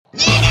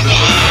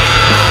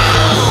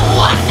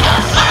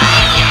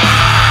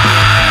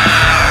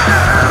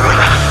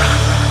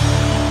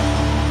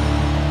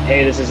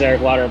Hey, this is Eric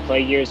Lauder of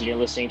Plague Years, and you're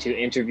listening to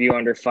Interview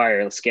Under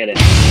Fire. Let's get it.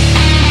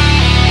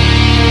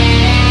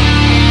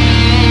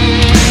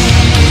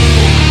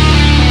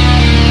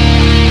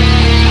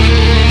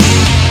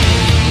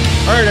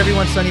 All right,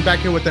 everyone. Sonny back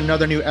here with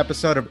another new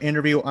episode of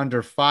Interview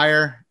Under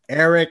Fire.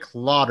 Eric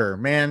Lauder,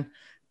 man,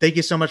 thank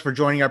you so much for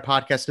joining our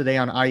podcast today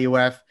on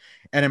IUF.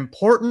 An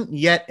important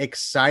yet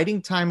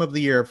exciting time of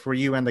the year for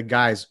you and the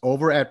guys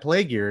over at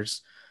Plague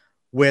Years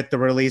with the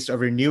release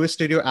of your newest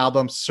studio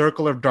album,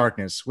 Circle of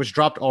Darkness, which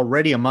dropped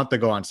already a month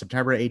ago on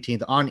September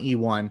 18th on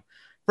EOne.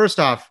 First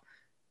off,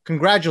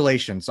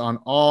 congratulations on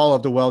all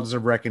of the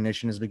well-deserved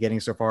recognition it's been getting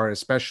so far,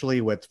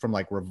 especially from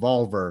like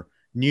Revolver,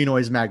 New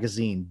Noise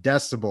Magazine,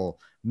 Decibel,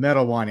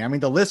 Metal One. I mean,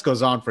 the list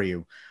goes on for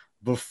you.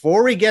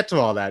 Before we get to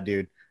all that,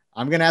 dude,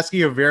 I'm going to ask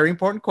you a very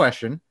important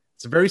question.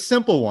 It's a very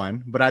simple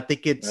one, but I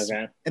think it's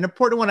an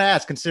important one to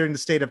ask considering the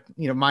state of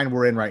mind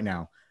we're in right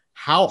now.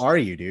 How are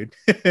you, dude?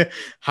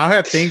 How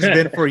have things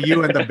been for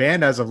you and the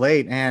band as of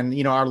late?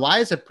 And, our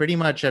lives have pretty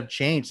much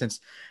changed since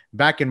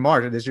back in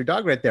March. There's your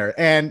dog right there.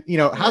 And,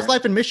 how's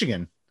life in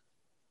Michigan?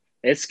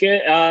 It's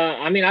good.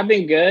 I've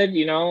been good.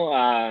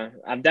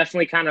 I've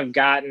definitely kind of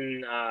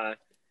gotten,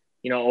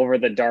 over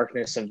the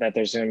darkness of that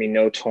there's going to be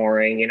no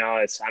touring.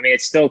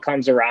 It still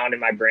comes around in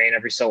my brain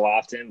every so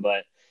often,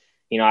 but,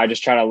 I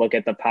just try to look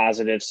at the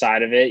positive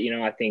side of it.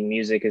 I think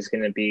music is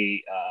going to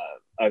be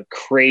a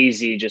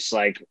crazy, just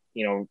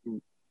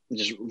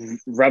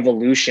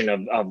revolution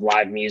of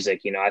live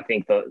music. I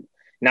think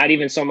not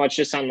even so much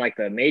just on like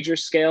the major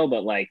scale,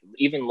 but like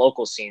even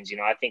local scenes,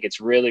 I think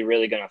it's really,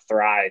 really going to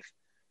thrive.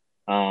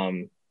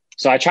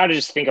 So I try to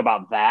just think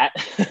about that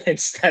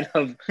instead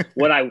of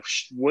what I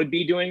would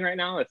be doing right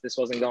now if this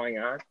wasn't going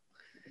on.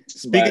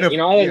 Speaking of,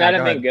 other than that,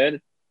 I've been good.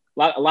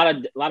 A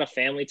lot of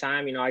family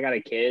time. I got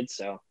a kid,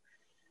 so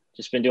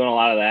just been doing a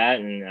lot of that,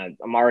 and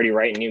I'm already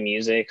writing new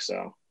music.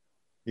 So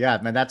yeah,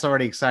 man, that's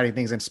already exciting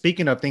things. And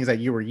speaking of things that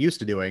you were used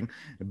to doing,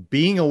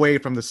 being away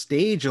from the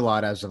stage a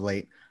lot as of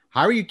late,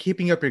 how are you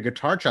keeping up your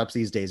guitar chops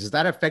these days? Is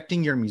that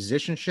affecting your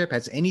musicianship?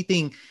 Has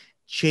anything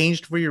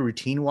changed for your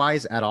routine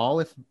wise at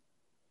all?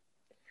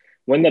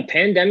 When the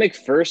pandemic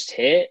first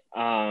hit,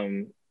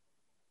 I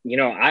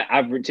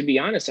to be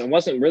honest, it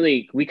wasn't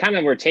really, we kind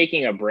of were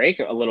taking a break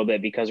a little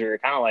bit because we were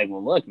kind of like,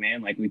 well, look,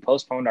 man, like we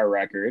postponed our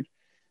record.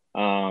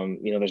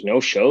 There's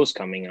no shows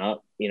coming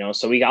up,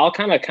 so we all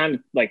kind of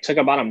like took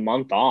about a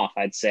month off,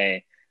 I'd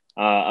say,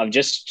 of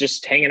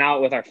just hanging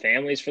out with our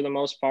families for the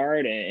most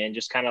part and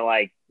just kind of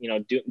like,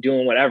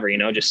 doing whatever,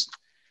 there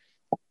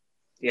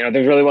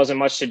really wasn't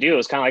much to do. It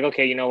was kind of like,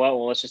 okay, you know what,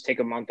 well, let's just take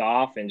a month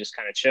off and just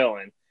kind of chill.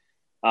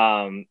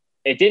 And,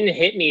 it didn't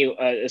hit me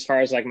as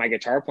far as like my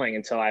guitar playing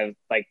until I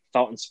like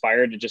felt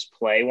inspired to just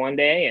play one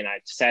day. And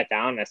I sat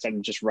down and I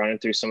started just running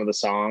through some of the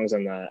songs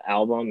on the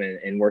album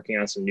and working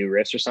on some new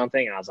riffs or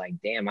something. And I was like,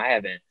 damn, I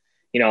haven't,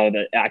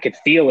 I could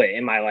feel it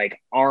in my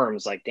like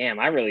arms. Like, damn,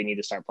 I really need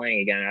to start playing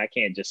again. I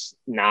can't just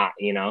not,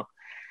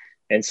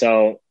 And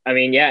so, I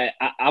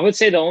would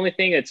say the only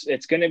thing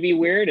it's going to be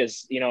weird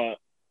is,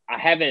 I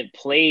haven't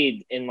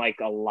played in like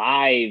a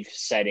live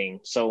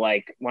setting. So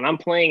like when I'm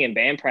playing in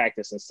band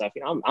practice and stuff,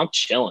 I'm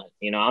chilling,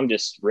 I'm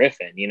just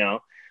riffing,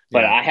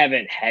 but I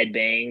haven't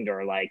headbanged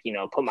or like,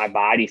 put my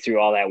body through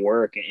all that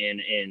work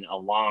in a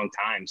long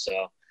time.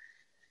 So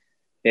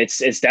it's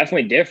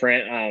definitely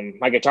different.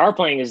 My guitar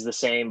playing is the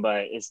same,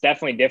 but it's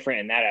definitely different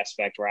in that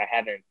aspect where I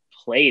haven't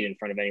played in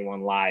front of anyone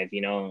live,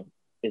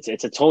 it's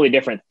a totally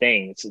different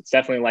thing. It's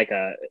definitely like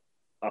a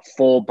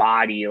full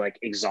body, like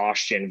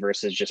exhaustion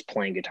versus just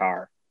playing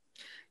guitar.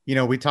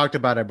 We talked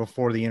about it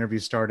before the interview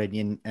started,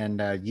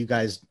 and you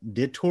guys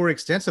did tour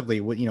extensively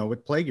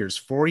with Plague Years,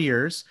 4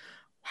 years.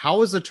 How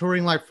was the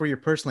touring life for you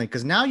personally?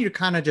 Because now you're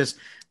kind of just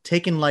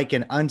taking like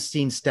an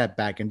unseen step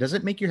back. And does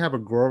it make you have a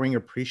growing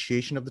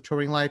appreciation of the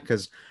touring life?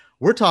 Because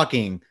we're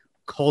talking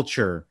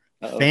culture,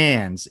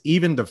 fans,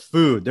 even the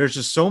food. There's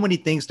just so many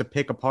things to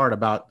pick apart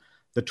about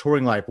the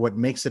touring life, what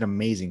makes it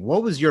amazing.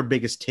 What was your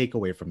biggest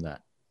takeaway from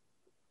that?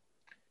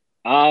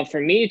 For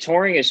me,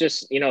 touring is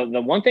just,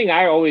 the one thing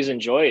I always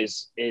enjoy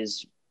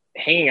is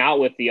hanging out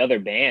with the other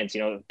bands,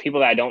 people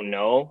that I don't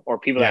know or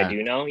people that I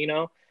do know,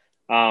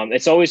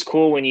 it's always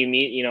cool when you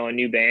meet, a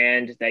new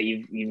band that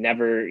you've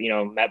never,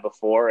 met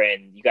before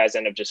and you guys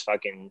end up just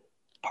fucking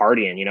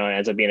partying, it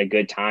ends up being a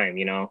good time,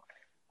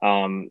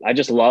 I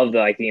just love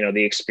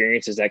the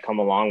experiences that come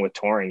along with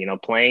touring,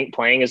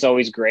 playing is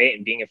always great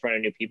and being in front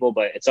of new people,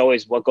 but it's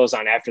always what goes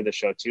on after the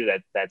show too,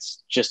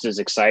 that's just as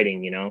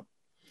exciting,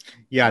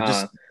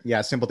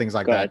 Yeah, simple things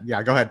like that.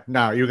 Yeah, go ahead.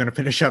 No, you're going to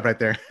finish up right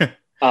there.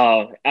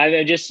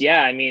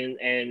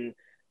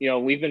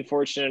 We've been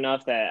fortunate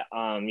enough that,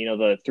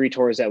 the 3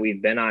 tours that we've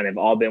been on have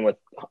all been with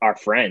our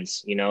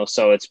friends,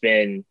 so it's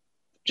been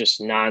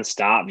just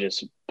nonstop,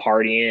 just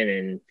partying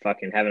and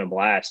fucking having a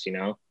blast,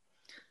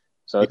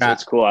 so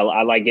it's cool.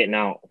 I like getting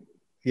out.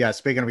 Yeah,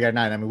 speaking of getting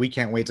out, we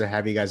can't wait to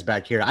have you guys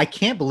back here. I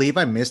can't believe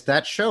I missed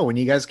that show when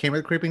you guys came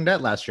with Creeping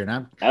Dead last year.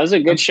 That was a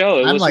good show.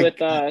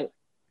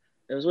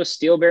 It was with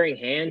Steel Bearing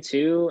Hand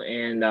too,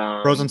 and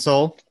Frozen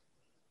Soul.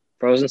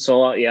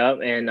 Yeah,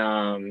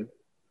 and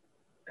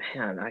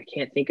man, I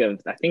can't think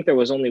of. I think there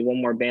was only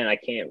one more band. I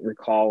can't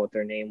recall what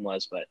their name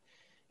was, but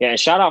yeah. And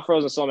shout out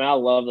Frozen Soul, man. I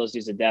love those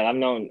dudes to death. I've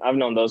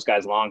known those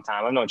guys a long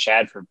time. I've known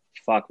Chad for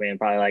man,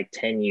 probably like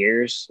 10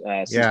 years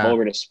since Yeah.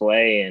 Vulgar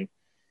Display, and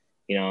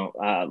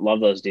love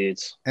those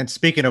dudes. And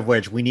speaking of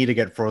which, we need to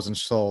get Frozen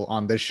Soul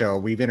on this show.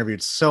 We've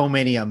interviewed so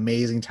many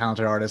amazing,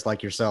 talented artists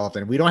like yourself,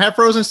 and we don't have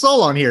Frozen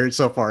Soul on here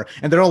so far,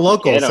 and they're all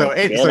local.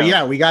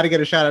 Yeah, we got to get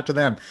a shout out to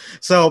them.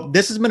 So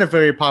this has been a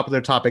very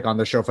popular topic on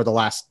the show for the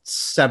last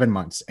 7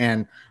 months,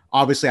 and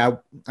obviously, I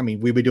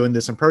mean, we've been doing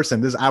this in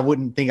person. I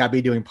wouldn't think I'd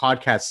be doing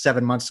podcasts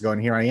 7 months ago, and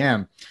here I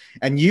am.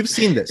 And you've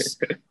seen this.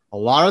 A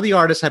lot of the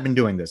artists have been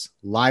doing this,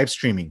 live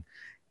streaming.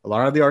 A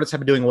lot of the artists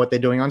have been doing what they're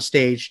doing on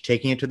stage,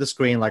 taking it to the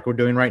screen like we're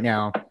doing right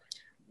now.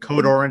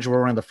 Code Orange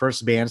were one of the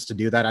first bands to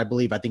do that, I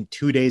believe. I think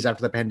 2 days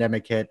after the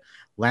pandemic hit,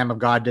 Lamb of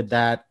God did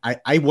that.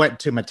 I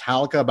went to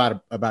Metallica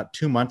about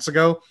 2 months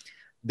ago.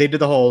 They did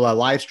the whole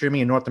live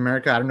streaming in North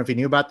America. I don't know if you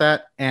knew about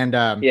that. And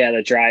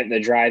the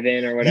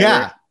drive-in or whatever.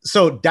 Yeah.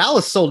 So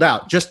Dallas sold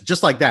out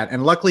just like that.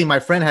 And luckily my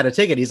friend had a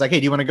ticket. He's like,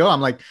 hey, do you want to go?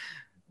 I'm like,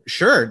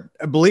 sure,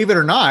 believe it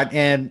or not.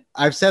 And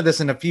I've said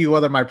this in a few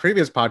other my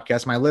previous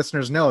podcasts. My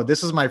listeners know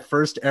this is my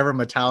first ever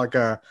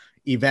Metallica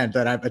event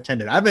that I've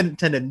attended. I've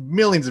attended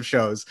millions of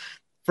shows.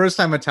 First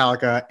time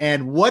Metallica.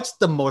 And what's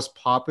the most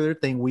popular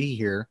thing we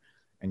hear?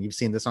 And you've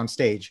seen this on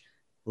stage.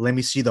 Let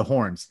me see the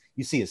horns.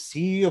 You see a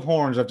sea of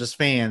horns of just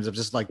fans of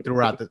just like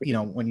throughout the,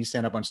 when you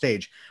stand up on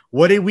stage.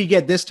 What did we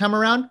get this time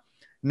around?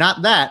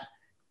 Not that.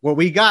 What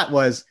we got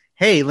was,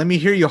 hey, let me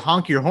hear you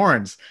honk your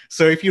horns.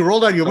 So if you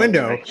rolled out your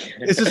window,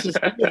 it's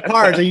just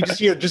cars and you just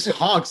hear just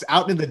honks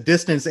out in the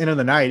distance into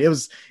the night. It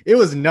was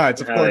nuts.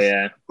 Of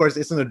course,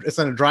 it's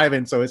on a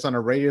drive-in, so it's on a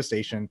radio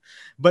station.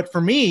 But for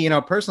me,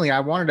 personally,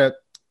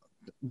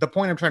 the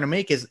point I'm trying to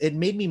make is it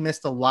made me miss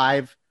the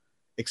live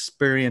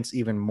experience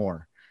even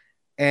more.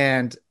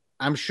 And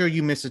I'm sure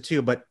you miss it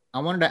too, but I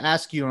wanted to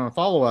ask you on a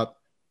follow-up,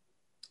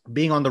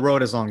 being on the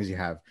road as long as you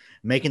have,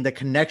 making the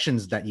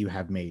connections that you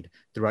have made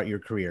throughout your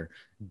career.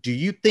 Do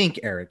you think,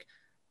 Eric,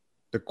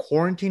 the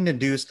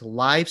quarantine-induced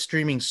live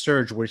streaming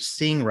surge we're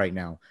seeing right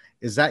now,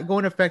 is that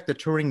going to affect the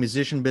touring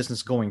musician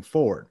business going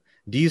forward?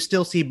 Do you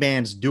still see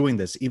bands doing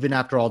this even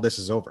after all this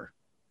is over?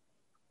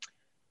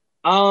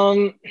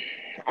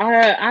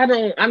 I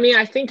don't. I mean,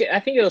 I think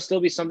it'll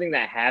still be something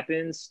that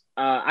happens.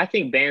 I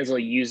think bands will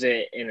use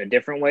it in a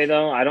different way,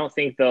 though. I don't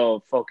think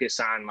they'll focus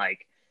on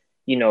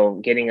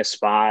getting a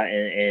spot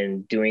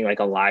and doing like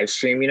a live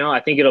stream. I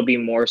think it'll be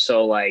more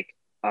so like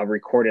a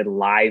recorded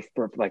live,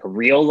 like a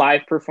real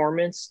live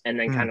performance, and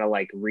then kind of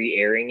like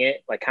re-airing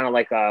it, like kind of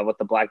like what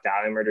the Black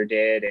Dahlia Murder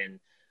did, and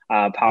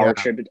Power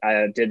Trip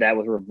did that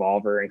with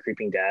Revolver and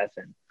Creeping Death,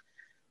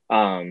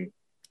 and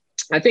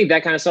I think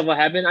that kind of stuff will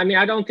happen. I mean,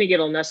 I don't think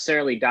it'll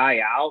necessarily die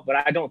out, but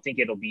I don't think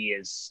it'll be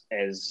as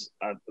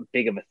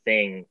big of a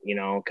thing,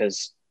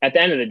 because at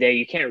the end of the day,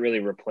 you can't really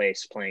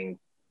replace playing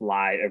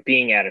live or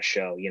being at a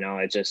show.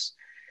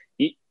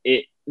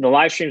 The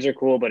live streams are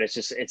cool, but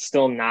it's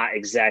still not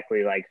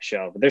exactly like a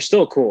show, but they're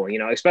still cool,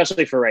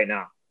 especially for right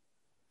now.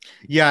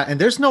 Yeah,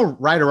 and there's no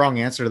right or wrong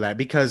answer to that,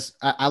 because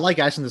I like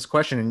asking this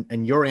question,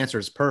 and your answer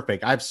is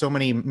perfect. I have so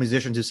many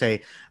musicians who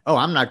say, oh,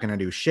 I'm not going to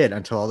do shit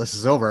until all this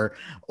is over.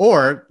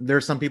 Or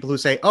there's some people who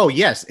say, oh,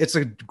 yes, it's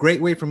a great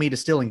way for me to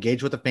still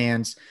engage with the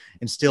fans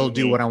and still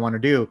do what I want to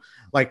do.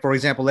 Like, for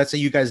example, let's say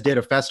you guys did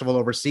a festival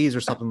overseas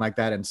or something like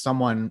that, and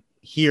someone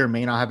here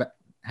may not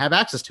have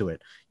access to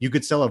it. You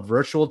could sell a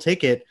virtual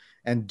ticket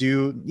and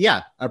do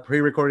a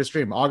pre-recorded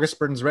stream. August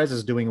Burns Rez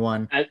is doing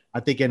one, I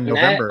think in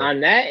November.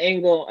 On that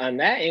angle,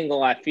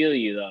 I feel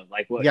you though.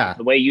 Like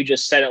the way you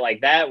just said it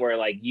like that, where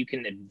like you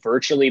can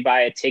virtually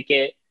buy a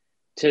ticket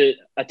to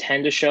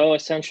attend a show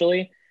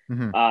essentially.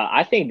 Mm-hmm.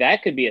 I think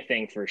that could be a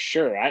thing for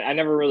sure. I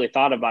never really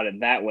thought about it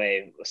that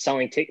way.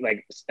 Selling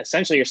like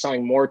essentially you're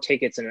selling more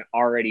tickets and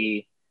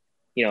already,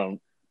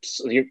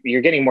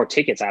 you're getting more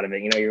tickets out of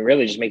it. You're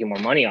really just making more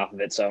money off of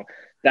it. So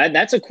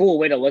that's a cool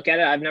way to look at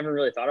it. I've never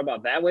really thought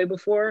about that way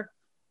before.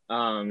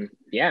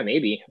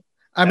 Maybe.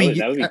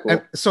 That would be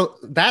cool. So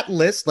that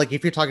list, like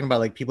if you're talking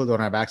about like people who don't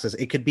have access,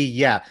 it could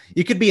be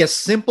as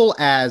simple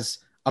as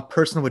a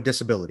person with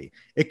disability.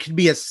 It could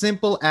be as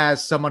simple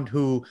as someone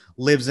who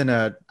lives in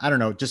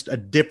just a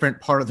different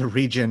part of the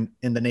region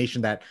in the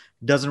nation that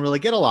doesn't really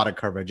get a lot of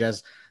coverage,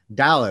 as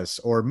Dallas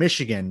or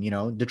Michigan,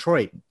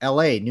 Detroit,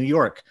 LA, New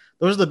York.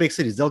 Those are the big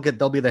cities. They'll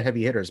be the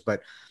heavy hitters.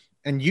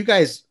 And you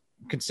guys,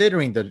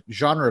 considering the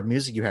genre of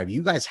music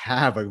you guys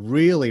have a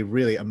really,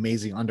 really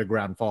amazing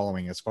underground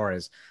following as far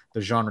as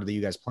the genre that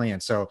you guys play in.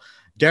 So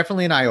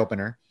definitely an eye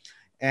opener.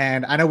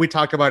 And I know we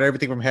talked about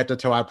everything from head to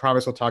toe. I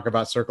promise we'll talk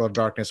about Circle of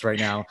Darkness right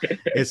now.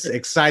 It's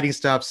exciting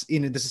stuff.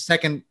 This is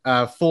second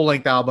full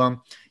length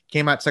album,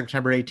 came out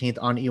September 18th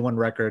on EOne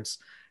Records.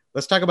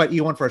 Let's talk about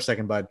EOne for a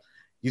second, bud.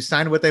 You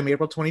signed with them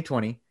April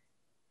 2020.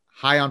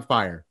 High on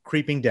Fire,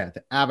 Creeping Death,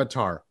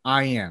 Avatar,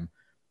 I Am.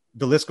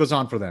 The list goes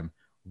on for them.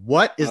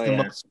 What is the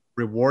most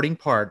rewarding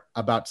part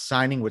about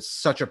signing with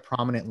such a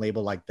prominent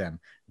label like them?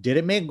 Did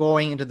it make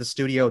going into the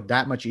studio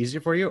that much easier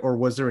for you, or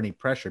was there any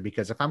pressure?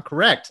 Because if I'm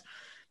correct,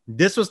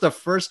 this was the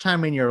first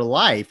time in your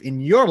life,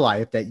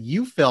 that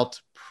you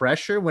felt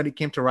pressure when it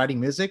came to writing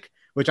music,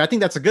 which I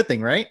think that's a good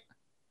thing, right?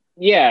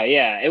 Yeah.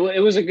 It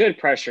was a good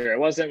pressure. It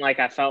wasn't like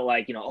I felt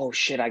like, oh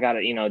shit, I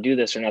gotta, do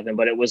this or nothing.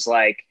 But it was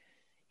like,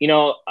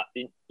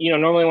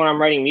 normally when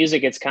I'm writing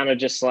music, it's kind of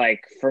just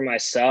like for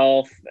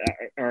myself,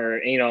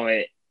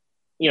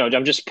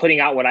 I'm just putting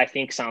out what I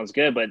think sounds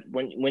good. But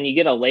when you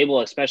get a label,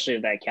 especially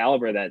of that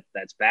caliber,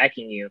 that's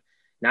backing you,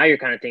 now you're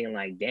kind of thinking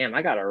like, damn,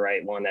 I gotta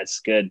write one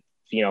that's good,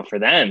 for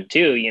them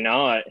too,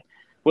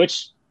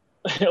 which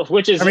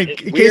is, I mean, weird,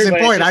 case in but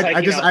it's point,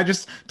 just like, I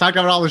just talked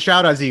about all the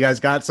shout outs you guys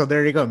got. So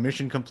there you go.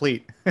 Mission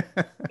complete.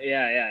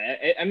 yeah.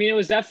 I mean, it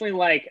was definitely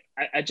like,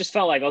 I just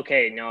felt like,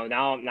 okay, no,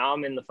 now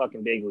I'm in the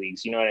fucking big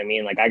leagues. You know what I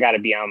mean? Like I got to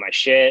be on my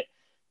shit.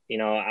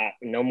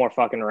 No more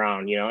fucking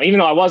around, even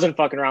though I wasn't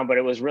fucking around, but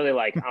it was really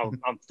like,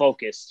 I'm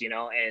focused,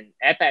 and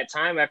at that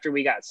time, after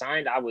we got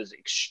signed, I was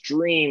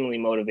extremely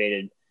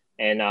motivated.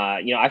 And,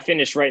 I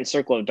finished writing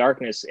Circle of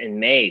Darkness in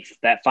May,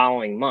 that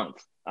following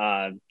month,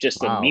 just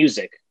the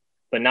music,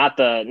 but not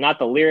the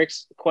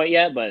lyrics quite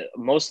yet. But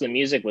most of the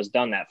music was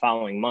done that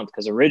following month.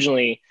 Cause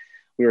originally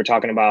we were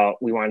talking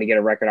about, we wanted to get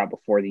a record out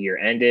before the year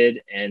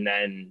ended. And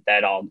then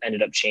that all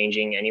ended up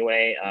changing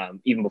anyway,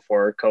 even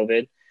before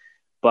COVID.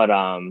 But,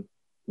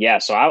 yeah,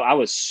 so I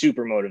was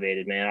super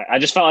motivated, man. I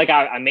just felt like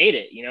I made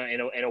it,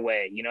 in a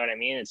way, you know what I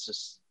mean? It's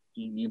just,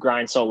 you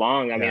grind so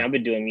long. I mean, I've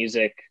been doing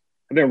music.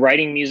 I've been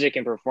writing music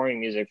and performing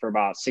music for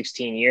about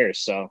 16 years.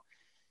 So,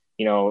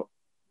 and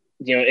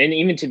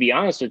even to be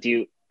honest with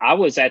you, I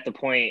was at the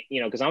point,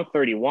 cause I'm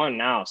 31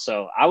 now.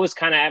 So I was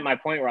kind of at my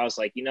point where I was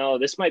like,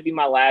 this might be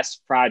my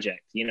last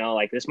project,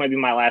 like this might be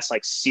my last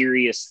like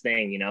serious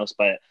thing,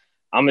 but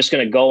I'm just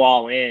going to go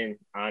all in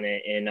on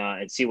it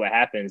and see what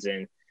happens.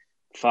 And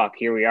fuck,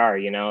 here we are,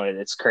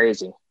 it's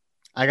crazy.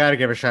 I gotta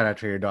give a shout out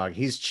to your dog.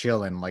 He's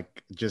chilling,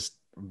 like just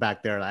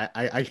back there.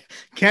 I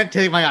can't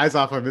take my eyes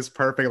off of him. It's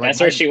perfect. Like, that's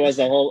where she was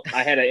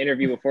I had an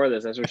interview before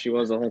this. That's where she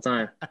was the whole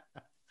time.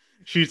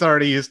 She's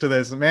already used to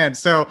this, man.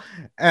 So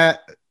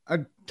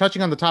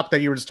touching on the topic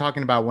that you were just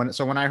talking about,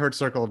 when I heard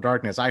Circle of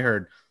Darkness, I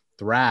heard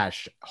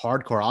thrash,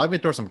 hardcore. I'll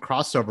even throw some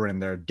crossover in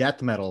there,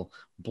 death metal,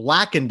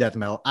 blackened death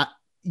metal.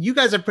 You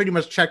guys have pretty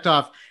much checked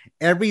off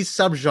every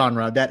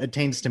subgenre that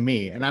attains to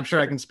me. And I'm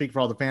sure I can speak for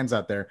all the fans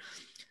out there.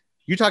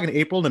 You're talking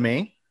April to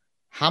May.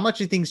 How much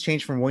do things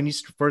change from when you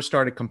first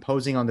started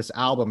composing on this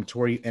album to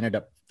where you ended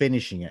up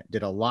finishing it?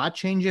 Did a lot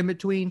change in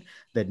between?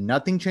 Did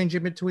nothing change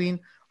in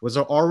between? Was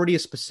there already a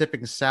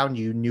specific sound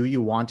you knew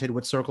you wanted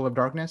with Circle of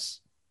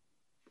Darkness?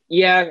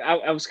 Yeah,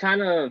 I was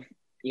kind of,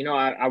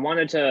 I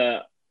wanted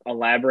to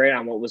elaborate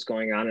on what was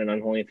going on in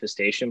Unholy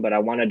Infestation, but I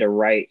wanted to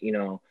write,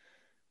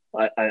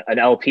 an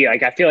LP.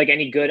 Like I feel like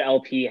any good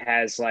LP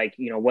has like,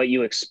 what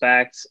you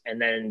expect, and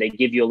then they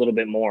give you a little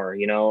bit more,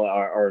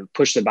 or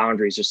push the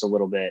boundaries just a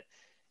little bit.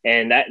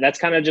 And that's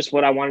kind of just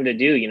what I wanted to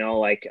do,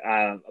 like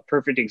a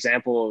perfect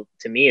example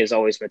to me is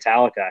always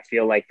Metallica. I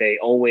feel like they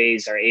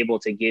always are able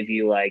to give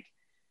you like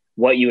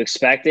what you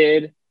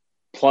expected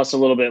plus a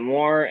little bit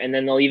more. And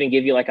then they'll even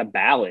give you like a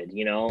ballad,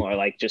 or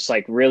like, just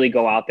like really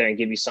go out there and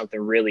give you something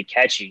really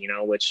catchy,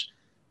 which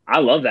I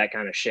love that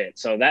kind of shit.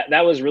 So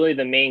that was really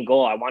the main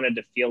goal. I wanted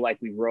to feel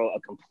like we wrote a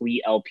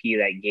complete LP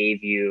that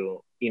gave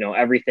you,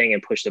 everything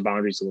and push the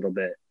boundaries a little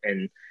bit.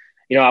 And,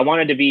 I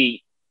wanted to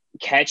be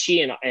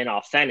catchy and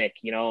authentic,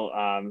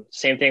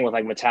 same thing with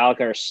like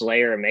Metallica or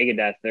Slayer or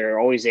Megadeth. They're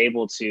always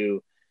able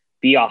to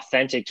be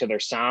authentic to their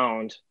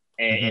sound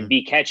and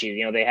be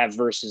catchy. They have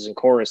verses and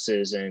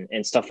choruses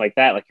and stuff like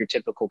that, like your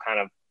typical kind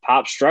of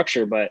pop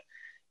structure, but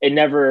it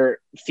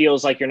never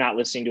feels like you're not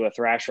listening to a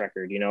thrash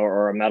record,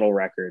 or a metal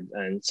record.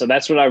 And so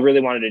that's what I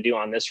really wanted to do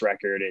on this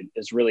record,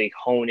 is really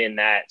hone in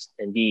that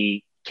and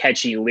be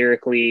catchy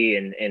lyrically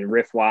and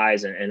riff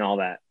wise and all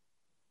that.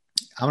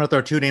 I'm going to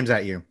throw two names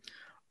at you: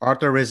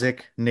 Arthur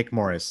Rizek, Nick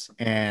Morris.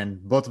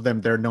 And both of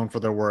them, they're known for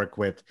their work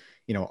with,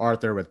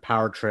 Arthur with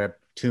Power Trip,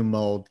 Tomb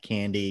Mold,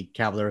 Candy,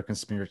 Cavalier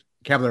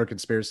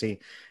Conspiracy,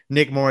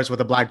 Nick Morris with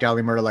the Black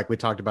Dahlia Murder, like we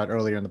talked about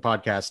earlier in the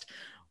podcast.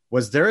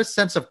 Was there a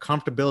sense of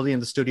comfortability in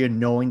the studio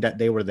knowing that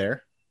they were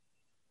there?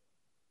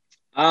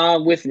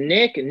 With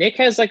Nick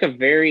has like a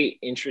very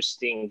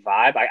interesting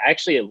vibe.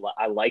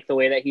 I like the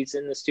way that he's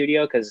in the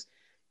studio, because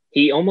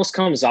he almost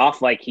comes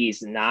off like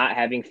he's not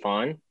having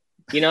fun,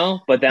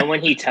 but then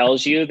when he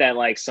tells you that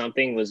like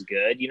something was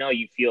good,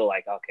 you feel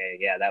like, okay,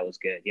 yeah, that was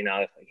good.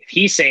 If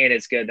he's saying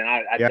it's good, then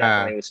I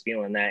definitely was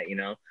feeling that,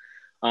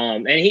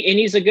 and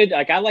he's a good,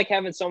 like, I like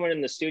having someone in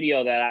the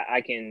studio that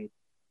I can,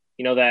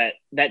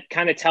 that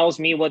kind of tells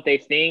me what they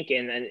think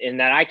and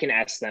that I can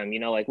ask them,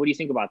 like, what do you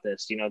think about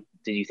this? Did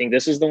you think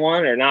this is the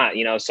one or not?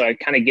 So it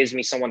kind of gives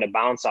me someone to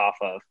bounce off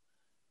of.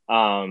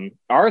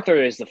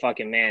 Arthur is the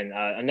fucking man.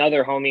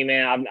 Another homie,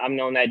 man. I've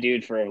known that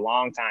dude for a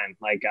long time,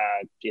 like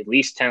at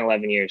least 10,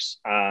 11 years.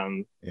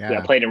 I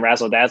played in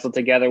Razzle Dazzle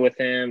together with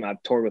him.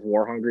 I've toured with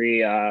War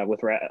Hungry,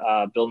 with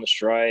Build and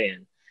Destroy,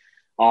 and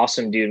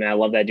awesome dude, man. I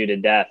love that dude to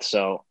death.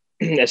 So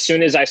as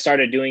soon as I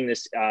started doing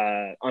this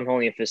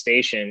Unholy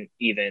Infestation,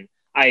 even,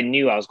 I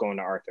knew I was going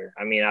to Arthur.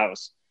 I mean,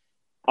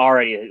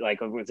 already like,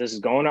 this is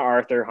going to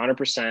Arthur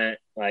 100%,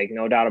 like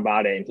no doubt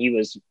about it. And he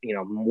was, you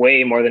know,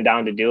 way more than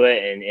down to do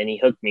it. And he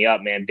hooked me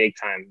up, man, big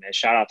time. And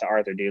shout out to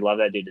Arthur, dude. Love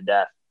that dude to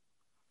death.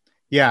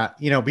 Yeah.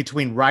 You know,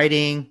 between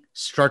writing,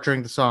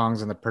 structuring the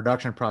songs, and the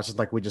production process,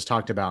 like we just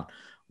talked about,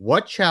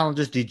 what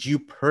challenges did you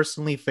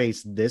personally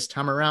face this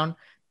time around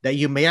that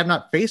you may have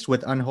not faced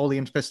with Unholy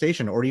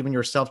Infestation or even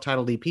your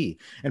self-titled EP?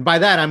 And by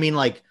that, I mean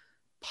like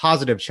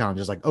positive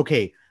challenges, like,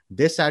 okay,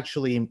 this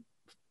actually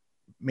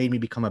made me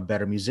become a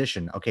better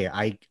musician. Okay,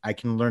 I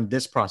can learn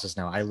this process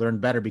now. I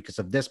learned better because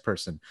of this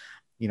person.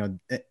 You know,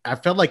 I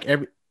felt like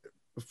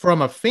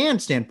from a fan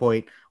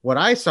standpoint, what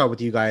I saw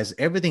with you guys,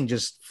 everything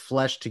just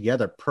fleshed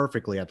together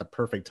perfectly at the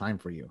perfect time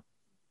for you.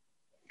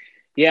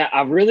 Yeah,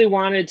 I really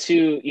wanted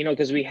to, you know,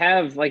 because we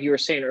have, like you were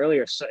saying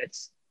earlier, so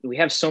we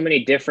have so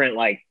many different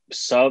like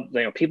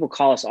people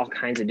call us all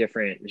kinds of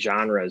different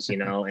genres, you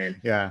know, and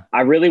yeah,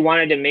 I really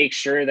wanted to make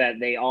sure that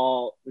they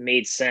all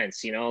made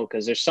sense, you know,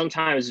 because there's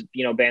sometimes,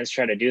 you know, bands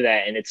try to do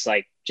that and it's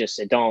like, just,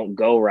 it don't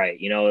go right.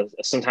 You know,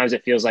 sometimes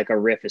it feels like a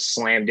riff is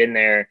slammed in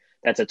there.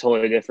 That's a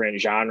totally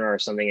different genre or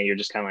something. And you're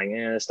just kind of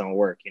like, this don't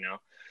work, you know?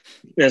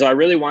 And so I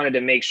really wanted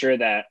to make sure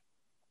that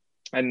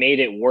I made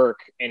it work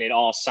and it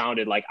all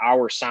sounded like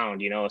our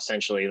sound, you know,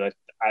 essentially. Like,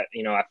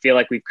 I feel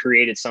like we've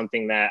created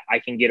something that I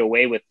can get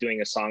away with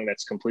doing a song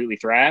that's completely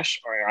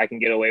thrash, or I can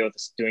get away with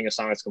doing a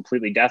song that's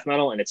completely death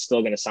metal, and it's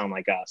still going to sound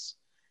like us.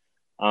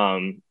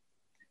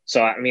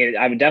 So, I mean,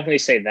 I would definitely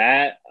say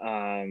that.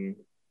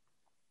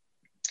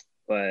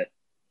 But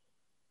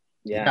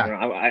yeah,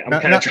 I'm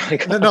kind of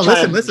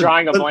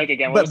drawing a blank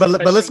again. But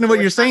listen to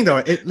what you're saying,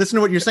 though. Listen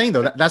to what you're saying,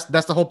 though. That's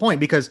the whole point,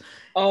 because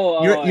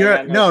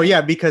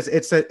because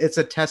it's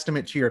a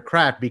testament to your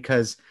craft,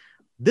 because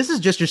this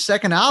is just your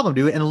second album,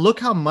 dude. And look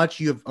how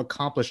much you've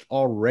accomplished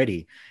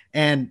already.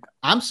 And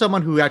I'm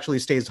someone who actually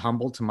stays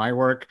humble to my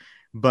work.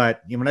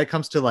 But when it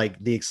comes to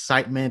like the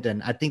excitement,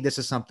 and I think this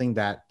is something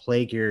that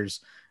Plague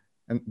Years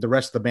and the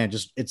rest of the band,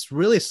 just, it's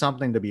really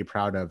something to be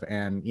proud of.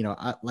 And, you know,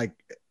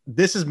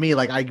 this is me.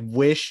 Like, I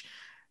wish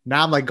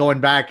now I'm like going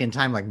back in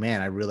time, like,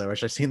 man, I really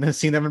wish I'd seen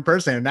them in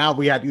person. And now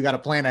you got to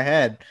plan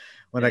ahead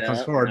when that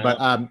comes forward.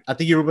 But I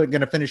think you were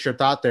going to finish your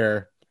thought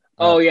there.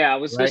 I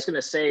was just going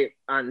to say,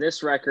 on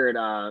this record,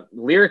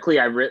 lyrically,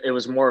 it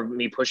was more of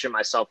me pushing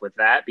myself with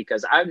that,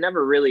 because I've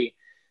never really,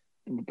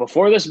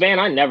 before this band,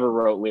 I never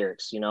wrote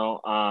lyrics, you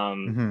know.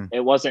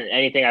 It wasn't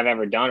anything I've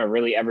ever done or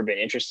really ever been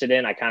interested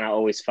in. I kind of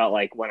always felt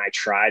like when I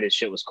tried, it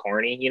shit was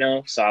corny, you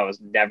know, so I was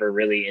never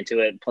really into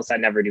it. Plus I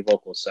never do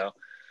vocals. So,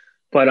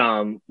 but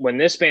when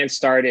this band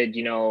started,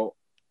 you know,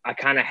 I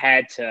kind of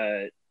had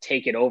to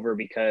take it over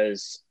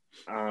because,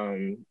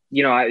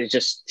 you know, I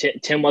just,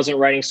 Tim wasn't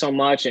writing so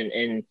much,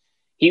 and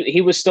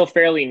he was still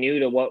fairly new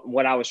to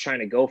what I was trying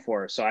to go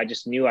for. So I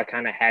just knew I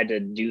kind of had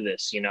to do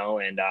this, you know,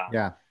 and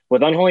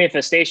with Unholy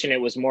Infestation, it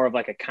was more of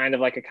like a kind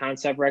of like a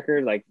concept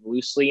record, like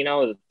loosely, you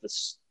know,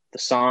 the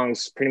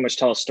songs pretty much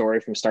tell a story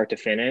from start to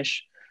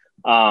finish.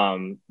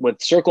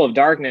 With Circle of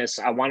Darkness,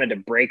 I wanted to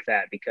break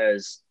that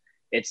because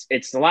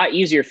it's a lot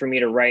easier for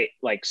me to write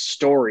like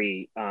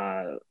story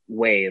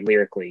way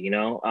lyrically, you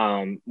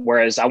know,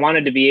 whereas I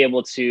wanted to be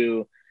able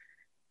to,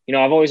 you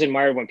know, I've always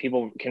admired when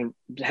people can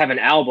have an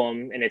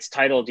album and it's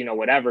titled, you know,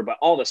 whatever, but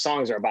all the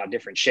songs are about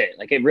different shit.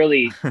 Like, it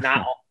really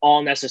not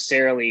all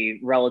necessarily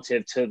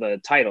relative to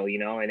the title, you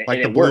know, and, like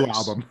and the it Blue works.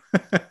 album.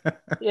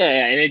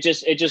 Yeah. And it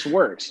just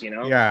works, you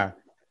know? Yeah.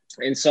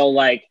 And so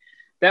like,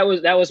 that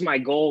was my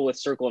goal with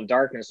Circle of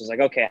Darkness, was like,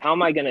 okay, how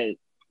am I going to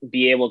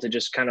be able to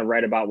just kind of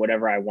write about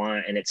whatever I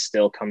want and it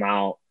still come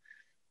out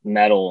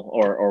metal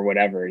or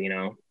whatever, you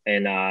know?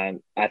 And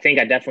I think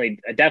I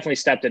definitely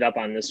stepped it up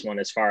on this one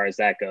as far as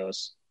that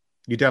goes.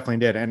 You definitely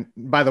did. And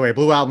by the way,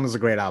 Blue Album is a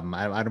great album.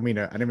 I didn't mean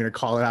to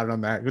call it out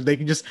on that. They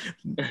can just,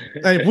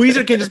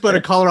 Weezer can just put a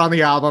color on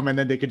the album and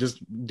then they can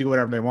just do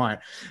whatever they want.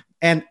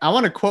 And I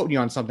want to quote you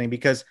on something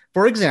because,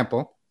 for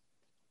example,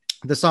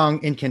 the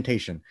song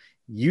Incantation,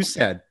 you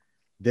said,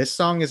 this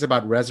song is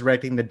about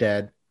resurrecting the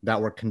dead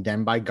that were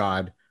condemned by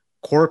God.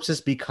 Corpses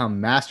become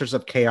masters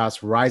of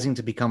chaos, rising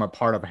to become a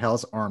part of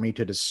hell's army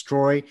to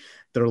destroy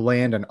their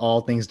land and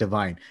all things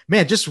divine.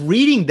 Man, just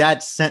reading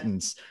that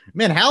sentence,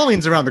 man,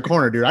 Halloween's around the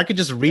corner, dude. I could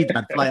just read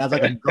that as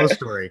like a ghost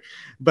story.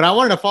 But I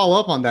wanted to follow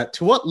up on that.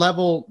 To what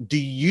level do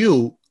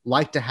you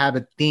like to have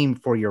a theme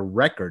for your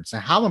records?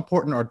 And how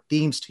important are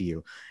themes to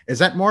you? Is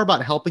that more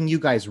about helping you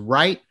guys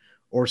write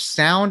or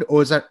sound,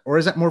 or is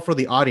that more for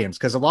the audience?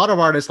 Because a lot of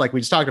artists, like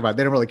we just talked about,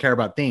 they don't really care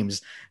about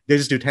themes. They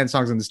just do 10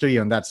 songs in the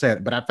studio and that's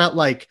it. But I felt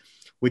like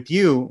with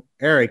you,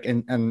 Eric,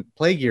 and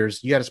Plague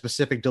Years, you had a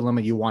specific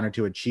dilemma you wanted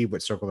to achieve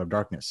with Circle of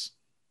Darkness.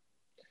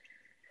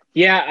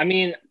 Yeah, I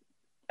mean,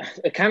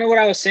 kind of what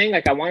I was saying,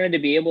 like I wanted to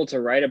be able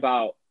to write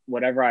about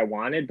whatever I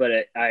wanted,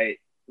 but I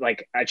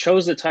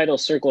chose the title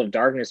Circle of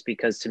Darkness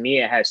because to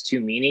me it has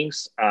two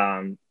meanings.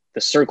 The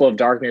Circle of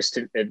Darkness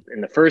in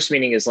the first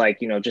meaning is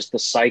like, you know, just the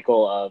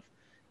cycle of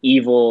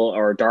evil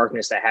or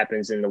darkness that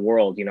happens in the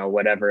world, you know,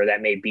 whatever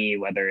that may be,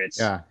 whether it's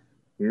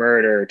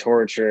murder,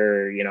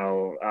 torture,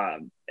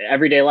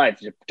 everyday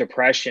life,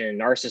 depression,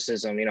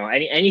 narcissism,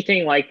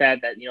 anything like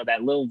that,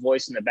 that little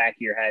voice in the back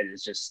of your head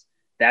is just,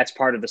 that's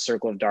part of the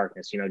circle of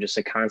darkness, just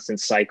a constant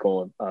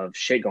cycle of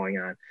shit going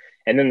on.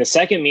 And then the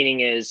second meaning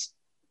is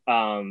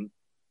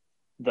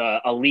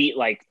the elite,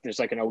 like there's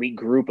like an elite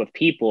group of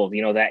people,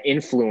 that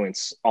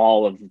influence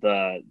all of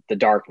the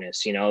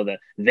darkness,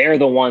 they're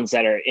the ones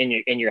that are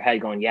in your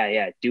head going,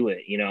 yeah, do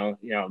it.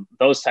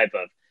 Those type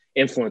of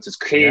influences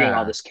creating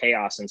all this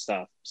chaos and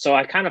stuff. So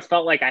I kind of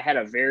felt like I had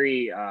a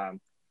very,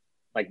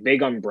 like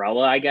big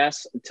umbrella, I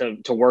guess,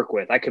 to work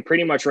with. I could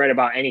pretty much write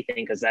about anything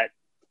because that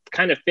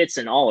kind of fits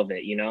in all of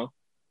it,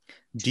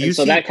 Do you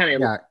so see that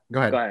kind of,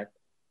 go ahead.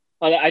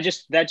 Well,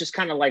 that just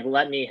kind of like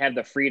let me have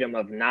the freedom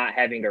of not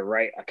having to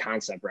write a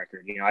concept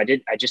record.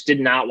 I just did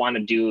not want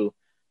to do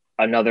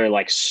another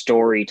like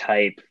story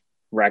type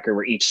record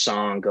where each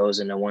song goes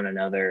into one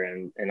another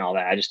and all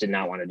that. I just did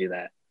not want to do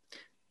that.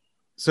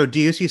 So do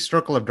you see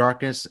Circle of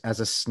Darkness as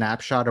a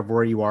snapshot of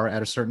where you are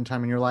at a certain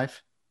time in your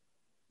life?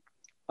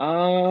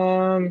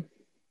 I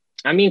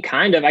mean,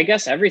 kind of. I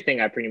guess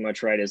everything I pretty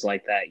much write is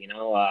like that,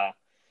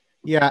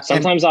 Yeah.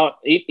 Sometimes I'll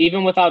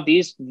even without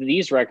these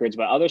records,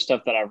 but other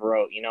stuff that I've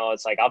wrote,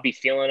 it's like I'll be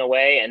feeling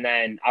away and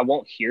then I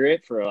won't hear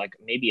it for like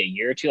maybe a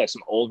year or two, like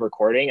some old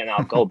recording, and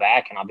I'll go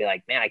back and I'll be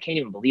like, man, I can't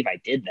even believe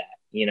I did that,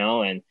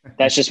 and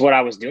that's just what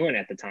I was doing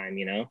at the time,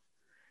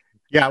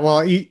 Yeah, well,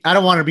 I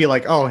don't want to be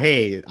like, oh,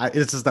 hey,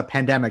 this is the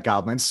pandemic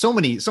album. And so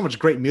much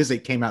great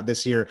music came out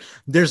this year.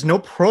 There's no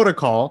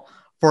protocol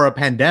for a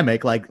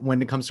pandemic, like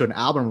when it comes to an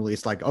album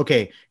release, like,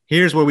 okay,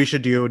 here's what we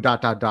should do, ...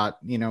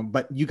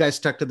 But you guys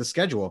stuck to the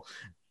schedule.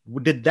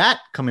 Did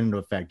that come into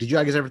effect? Did you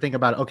guys ever think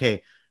about,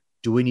 okay,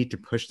 do we need to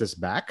push this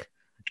back?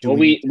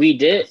 We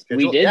did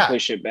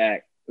push it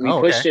back. We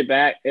pushed it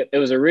back. It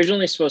was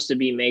originally supposed to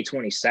be May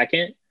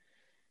 22nd.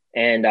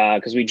 And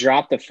because we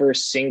dropped the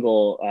first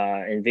single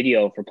in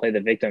video for Play the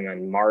Victim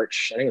in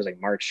March, I think it was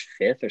like March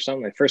 5th or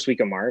something, like first week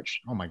of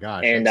March. Oh my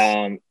gosh.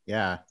 And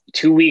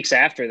 2 weeks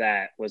after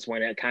that was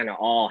when it kind of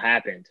all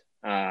happened,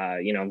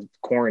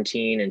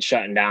 quarantine and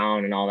shutting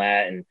down and all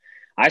that. And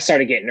I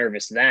started getting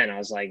nervous then. I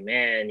was like,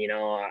 man,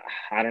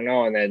 I don't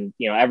know. And then,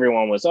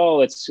 everyone was,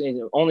 it's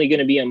only going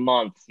to be a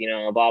month,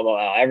 blah, blah,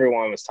 blah.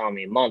 Everyone was telling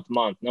me month,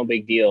 no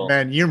big deal.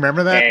 Man, you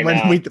remember that? And,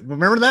 when we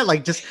remember that?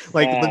 Like just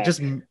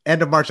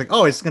end of March, like,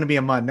 oh, it's going to be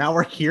a month. Now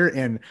we're here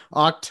in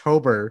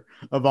October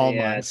of all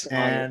months.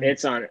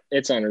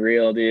 It's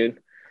unreal, dude.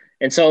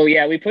 And so,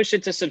 we pushed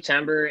it to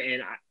September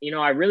and,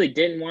 I really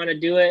didn't want to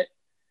do it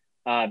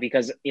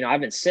because,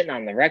 I've been sitting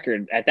on the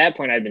record. At that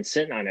point, I'd been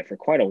sitting on it for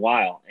quite a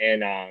while.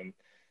 And,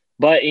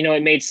 but,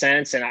 it made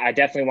sense and I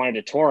definitely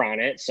wanted to tour on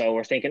it. So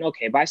we're thinking,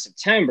 okay, by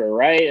September,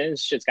 right?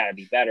 This shit's got to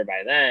be better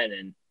by then.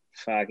 And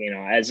fuck,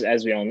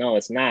 as we all know,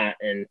 it's not.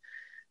 And,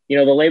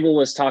 the label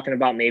was talking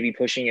about maybe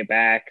pushing it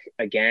back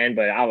again,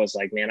 but I was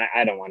like, man,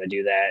 I don't want to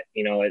do that.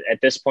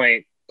 At this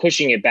point,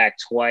 pushing it back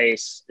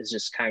twice is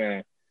just kind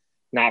of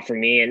not for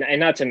me. And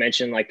not to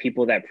mention like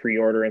people that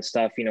pre-order and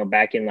stuff,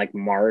 back in like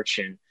March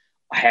and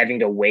having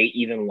to wait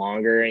even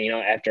longer,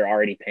 after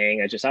already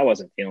paying, I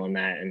wasn't feeling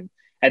that. And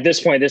at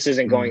this point, this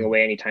isn't going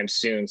away anytime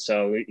soon.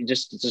 So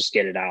just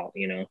get it out,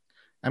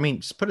 I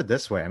mean, just put it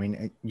this way. I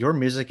mean, your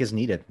music is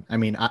needed. I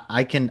mean,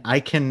 I can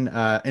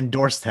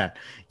endorse that.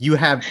 You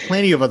have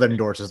plenty of other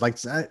endorsers like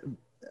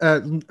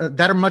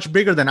that are much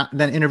bigger than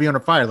Interview Under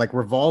Fire, like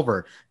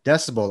Revolver,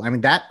 Decibel. I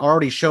mean, that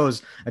already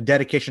shows a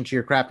dedication to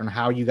your craft and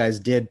how you guys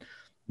did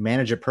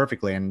manage it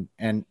perfectly.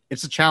 And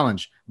it's a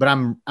challenge, but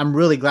I'm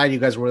really glad you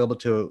guys were able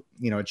to,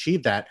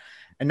 achieve that.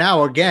 And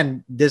now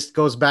again, this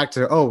goes back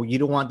to, you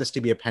don't want this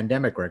to be a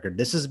pandemic record.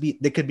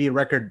 It could be a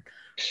record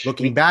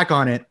looking back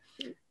on it.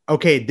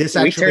 Okay, this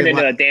we actually turned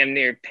into a damn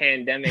near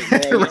pandemic. Bro.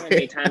 You know how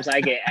many times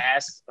I get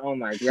asked, oh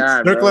my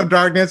God, Circle of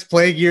Darkness,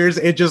 Plague Years,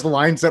 it just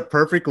lines up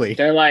perfectly.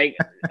 They're like,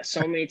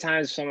 so many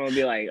times someone will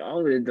be like,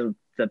 oh, the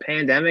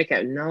pandemic.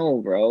 No,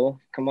 bro,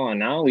 come on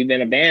now. We've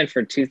been a band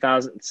for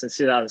since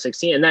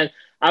 2016. And then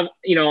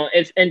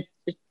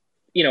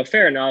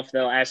fair enough.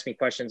 They'll ask me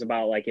questions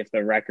about like if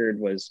the record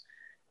was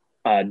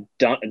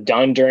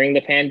done during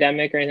the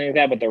pandemic or anything like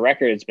that, but the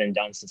record has been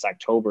done since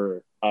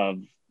October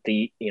of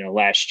the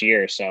last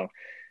year. So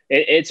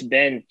it's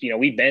been,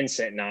 we've been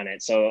sitting on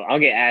it. So I'll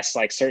get asked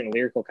like certain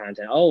lyrical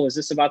content. Oh, is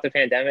this about the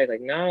pandemic?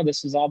 Like, no,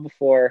 this was all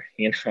before,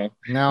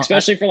 No,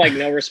 especially for like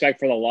no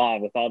respect for the law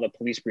with all the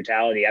police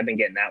brutality. I've been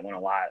getting that one a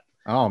lot.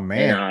 Oh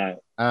man.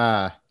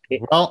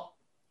 Well,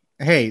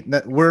 hey,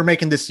 we're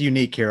making this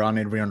unique here on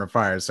Interview Under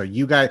Fire. So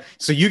you get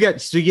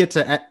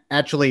to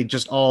actually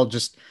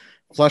just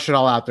flush it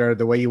all out there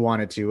the way you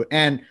want it to.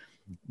 And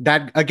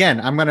that,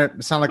 again, I'm going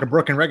to sound like a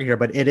broken record here,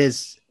 but it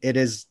is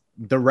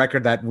the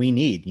record that we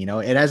need.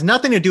 It has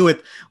nothing to do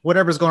with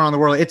whatever's going on in the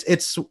world.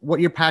 It's what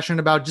you're passionate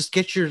about. Just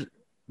get your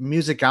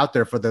music out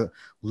there for the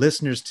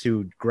listeners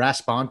to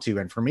grasp onto.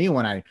 And for me,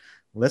 when I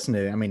listened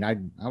to it, I mean, I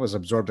was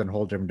absorbed in a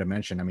whole different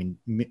dimension. I mean,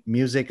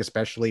 music,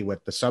 especially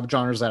with the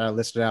subgenres that I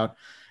listed out.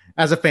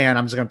 As a fan,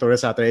 I'm just going to throw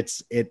this out there.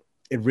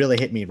 it really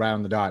hit me right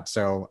on the dot.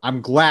 So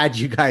I'm glad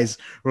you guys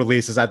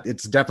released this.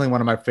 It's definitely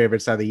one of my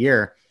favorites of the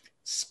year.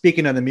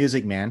 Speaking of the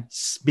music, man,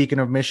 speaking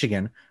of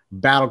Michigan,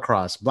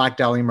 Battlecross, Black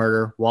Dahlia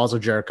Murder, Walls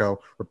of Jericho,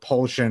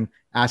 Repulsion,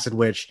 Acid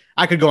Witch.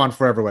 I could go on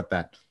forever with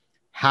that.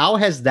 How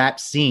has that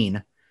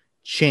scene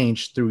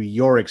changed through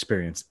your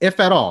experience, if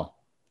at all?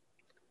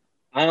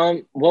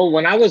 Well,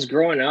 when I was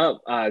growing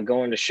up,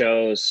 going to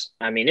shows,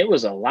 I mean, it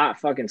was a lot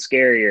fucking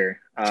scarier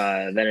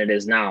than it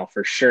is now,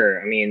 for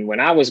sure. I mean, when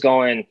I was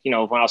going, when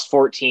I was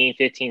 14,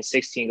 15,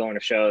 16, going to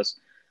shows,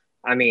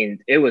 I mean,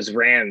 it was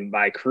ran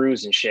by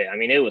crews and shit. I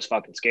mean, it was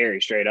fucking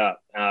scary, straight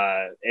up.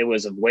 It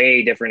was a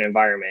way different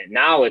environment.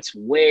 Now it's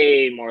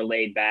way more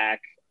laid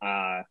back.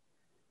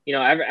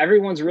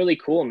 Everyone's really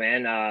cool,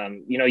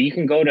 man. You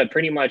can go to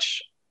pretty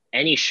much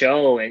any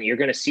show and you're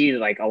going to see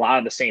like a lot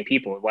of the same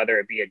people, whether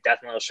it be a death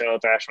metal show,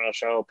 thrash metal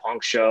show,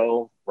 punk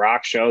show,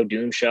 rock show,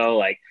 doom show.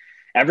 Like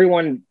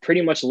everyone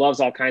pretty much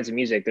loves all kinds of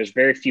music. There's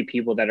very few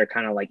people that are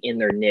kind of like in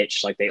their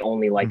niche, like they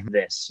only like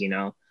this,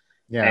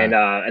 Yeah.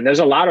 And there's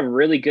a lot of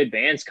really good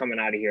bands coming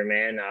out of here,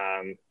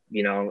 man.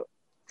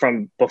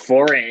 From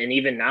before and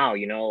even now,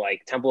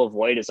 like Temple of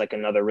Void is like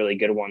another really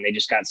good one. They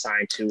just got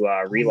signed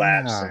to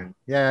Relapse.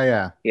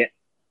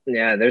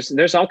 Yeah,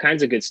 there's all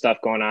kinds of good stuff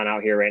going on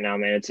out here right now,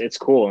 man. It's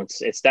cool.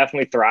 It's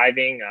definitely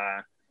thriving.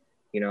 A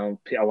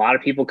lot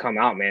of people come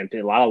out, man.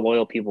 A lot of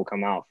loyal people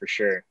come out for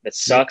sure. It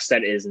sucks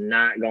that is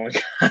not going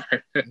on.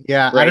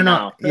 Yeah, right I don't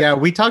know. Now. Yeah,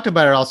 we talked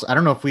about it also. I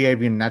don't know if we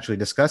even naturally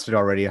discussed it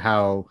already,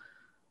 how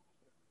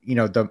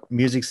the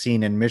music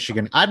scene in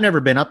Michigan. I've never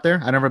been up there.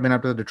 I've never been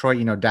up to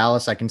Detroit.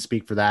 Dallas, I can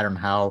speak for that, on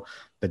how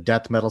the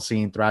death metal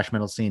scene, thrash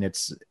metal scene,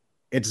 it's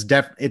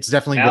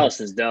definitely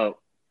Dallas is dope.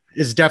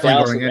 It's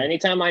definitely growing.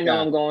 Anytime I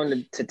know I'm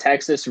going to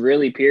Texas,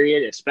 really,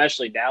 period,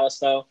 especially Dallas,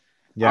 though,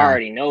 I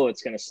already know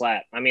it's going to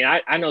slap. I mean,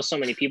 I know so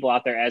many people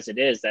out there as it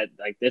is that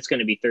like it's going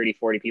to be 30,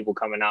 40 people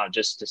coming out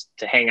just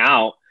to hang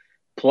out.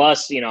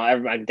 Plus,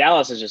 everybody,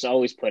 Dallas is just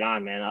always put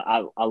on, man.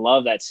 I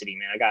love that city,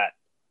 man. I got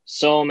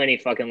so many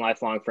fucking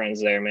lifelong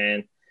friends there,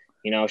 man.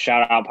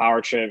 Shout out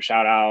Power Trip,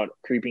 shout out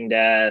Creeping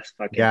Death,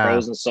 fucking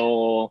Frozen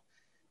Soul,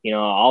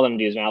 all them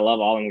dudes, man. I love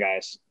all them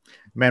guys.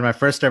 Man, my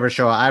first ever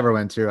show I ever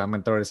went to, I'm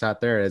going to throw this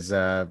out there, is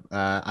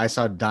I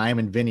saw Dime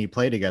and Vinny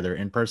play together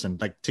in person,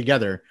 like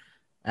together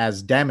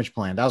as Damage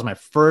Plan. That was my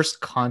first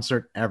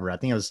concert ever. I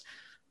think it was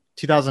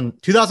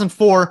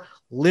 2004,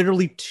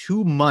 literally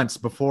 2 months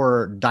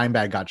before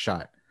Dimebag got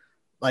shot.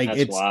 Like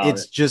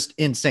it's just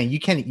insane. You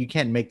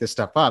can't make this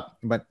stuff up,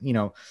 but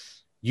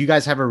you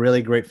guys have a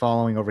really great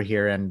following over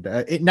here. And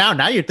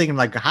now you're thinking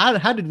like,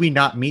 how did we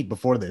not meet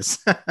before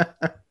this?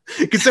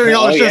 Considering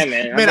all the shows,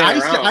 man,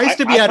 I used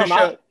to be at a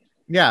show.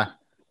 Yeah.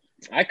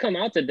 I come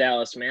out to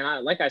Dallas,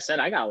 man. Like I said,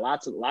 I got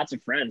lots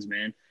of friends,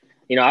 man.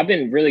 I've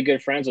been really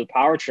good friends with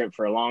Power Trip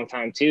for a long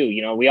time too.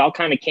 We all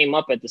kind of came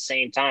up at the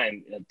same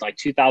time, like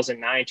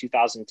 2009,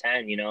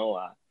 2010,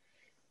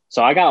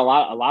 so I got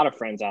a lot of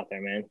friends out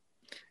there, man.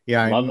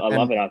 Yeah. I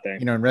love it out there.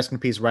 And rest in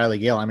peace, Riley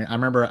Gale. I mean, I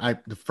remember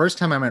the first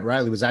time I met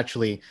Riley was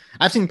actually,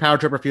 I've seen Power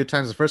Trip a few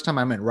times. The first time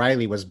I met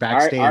Riley was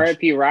backstage.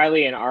 R.I.P.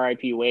 Riley and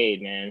R.I.P.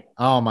 Wade, man.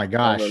 Oh my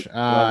gosh.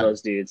 Love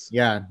those dudes.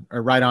 Yeah.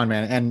 Right on,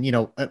 man.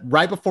 And,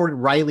 right before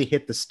Riley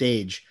hit the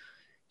stage,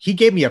 he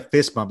gave me a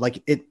fist bump.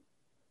 Like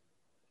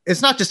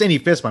it's not just any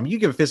fist bump. You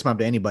give a fist bump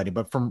to anybody,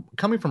 but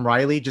coming from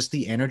Riley, just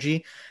the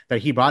energy that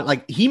he brought,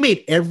 like he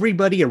made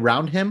everybody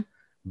around him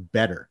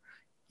better.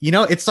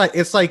 It's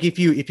like if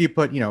you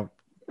put,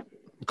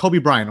 Kobe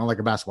Bryant on like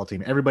a basketball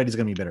team, everybody's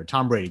going to be better.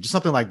 Tom Brady, just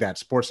something like that,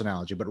 sports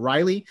analogy. But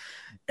Riley,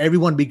 they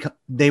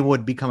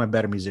would become a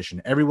better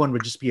musician. Everyone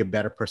would just be a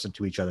better person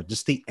to each other.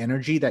 Just the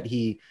energy that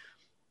he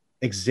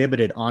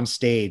exhibited on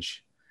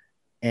stage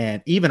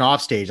and even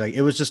off stage, like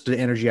it was just the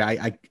energy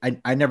I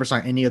never saw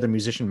any other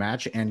musician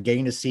match. And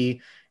getting to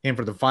see him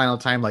for the final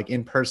time, like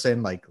in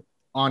person, like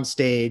on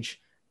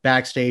stage,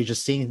 backstage,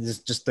 just seeing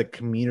just the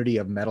community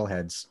of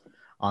metalheads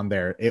on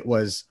there. It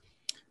was,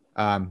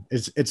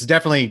 it's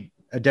definitely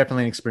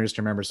an experience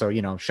to remember. So,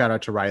 shout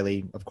out to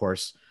Riley, of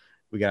course.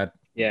 We got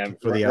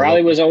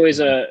Riley was always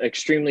a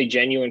extremely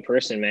genuine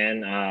person,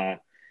 man.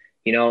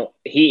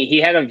 He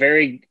had a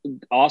very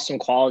awesome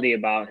quality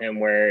about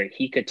him where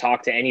he could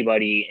talk to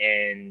anybody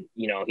and,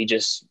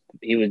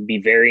 he would be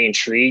very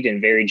intrigued and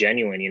very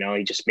genuine.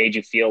 He just made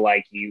you feel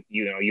like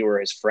you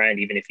were his friend,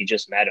 even if you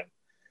just met him.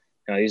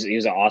 He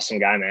was an awesome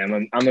guy,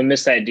 man. I'm gonna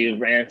miss that dude,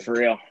 man, for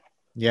real.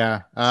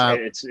 Yeah.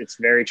 It's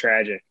very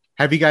tragic.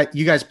 Have you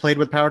guys played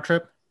with Power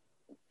Trip?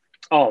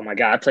 Oh my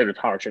God, I played with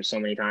Power Trip so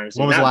many times.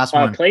 What was the last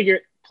one?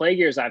 Plague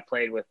Years, I've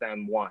played with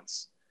them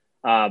once.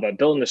 But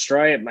Build and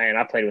Destroy, man,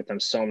 I played with them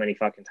so many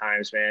fucking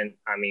times, man.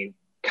 I mean,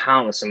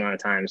 countless amount of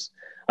times.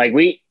 Like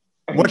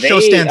what show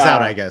stands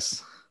out, I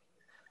guess?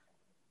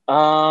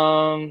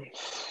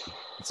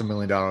 It's $1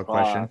 million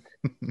question.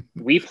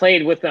 We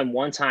played with them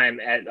one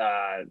time at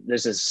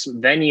there's this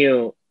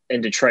venue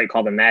in Detroit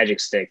called the Magic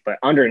Stick, but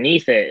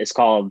underneath it is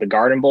called the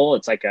Garden Bowl.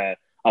 It's like a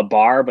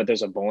bar, but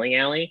there's a bowling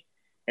alley.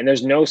 And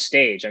there's no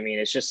stage. I mean,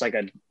 it's just like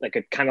a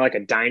kind of like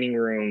a dining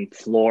room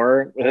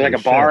floor. There's like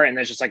a bar and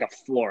there's just like a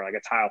floor, like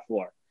a tile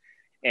floor.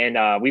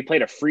 and we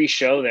played a free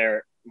show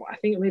there. I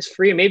think it was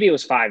free. Maybe it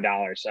was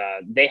 $5.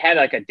 They had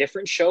like a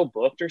different show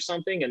booked or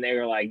something, and they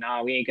were like,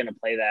 "Nah, we ain't gonna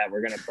play that.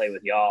 We're gonna play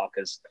with y'all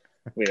because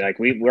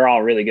we're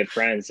all really good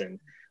friends." And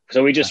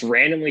so we just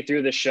randomly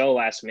threw the show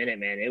last minute,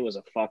 man. It was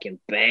a fucking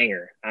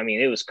banger. I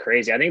mean, it was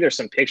crazy. I think there's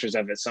some pictures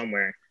of it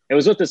somewhere. It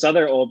was with this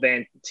other old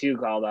band too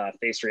called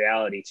Face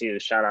Reality too.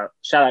 Shout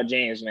out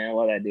James, man. I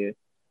love that dude.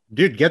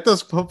 Dude, get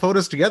those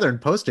photos together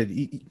and post it.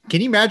 Can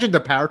you imagine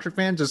the Power Trip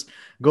fans just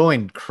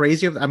going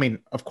crazy? I mean,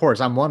 of course,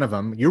 I'm one of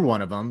them. You're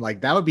one of them.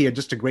 Like that would be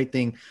just a great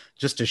thing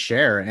just to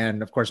share.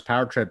 And of course,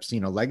 Power Trip's,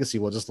 legacy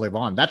will just live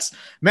on.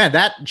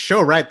 That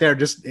show right there,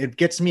 it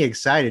gets me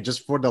excited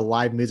just for the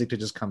live music to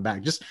just come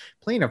back. Just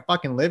playing a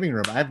fucking living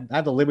room. I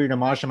have the liberty to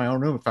mosh in my own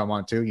room if I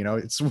want to.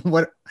 It's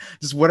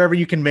just whatever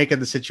you can make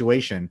of the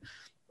situation.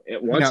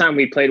 One time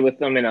we played with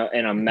them in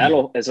a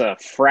metal as a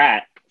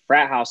frat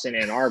house in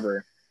Ann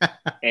Arbor.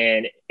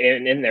 And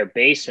in their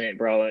basement,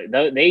 bro,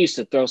 they used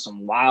to throw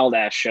some wild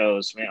ass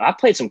shows, man. I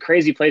played some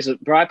crazy places,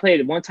 bro.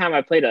 One time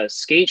I played a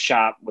skate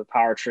shop with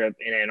Power Trip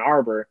in Ann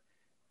Arbor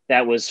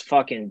that was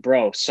fucking,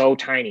 bro, so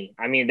tiny.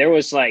 I mean, there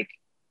was like,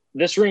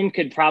 this room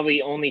could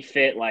probably only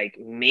fit like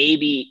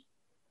maybe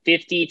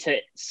 50 to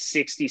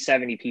 60,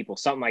 70 people,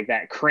 something like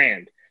that,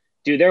 crammed.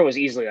 Dude, there was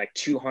easily like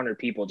 200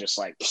 people just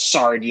like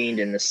sardined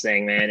in this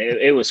thing, man.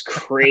 It was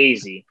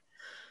crazy.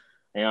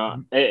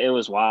 It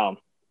was wild.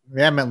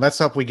 Yeah, man, let's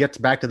hope we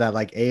get back to that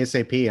like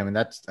ASAP. I mean,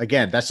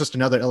 that's just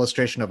another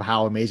illustration of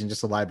how amazing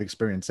just the live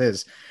experience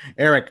is.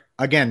 Eric,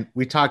 again,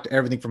 we talked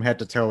everything from head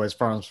to toe as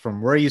far as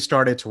from where you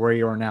started to where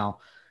you are now.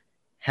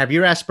 Have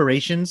your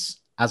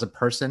aspirations as a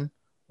person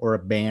or a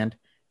band,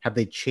 have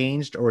they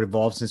changed or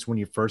evolved since when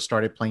you first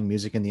started playing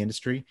music in the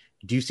industry?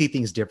 Do you see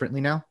things differently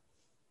now?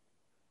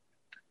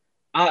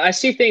 I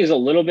see things a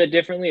little bit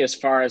differently as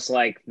far as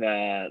like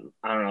the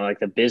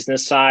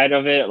business side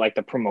of it, like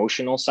the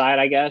promotional side,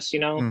 I guess,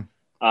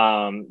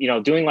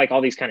 doing like all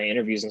these kind of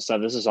interviews and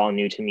stuff. This is all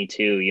new to me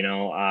too.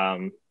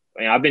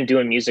 I've been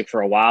doing music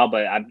for a while,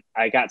 but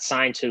I got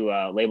signed to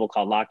a label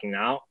called Locking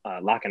Out,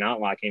 Locking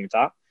Even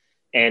Talk.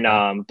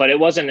 And, but it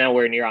wasn't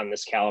nowhere near on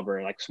this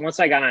caliber. Like once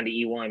I got onto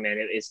E1, man,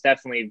 it's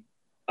definitely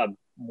a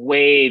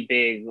way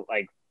big,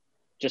 like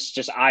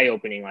just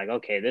eye-opening. Like,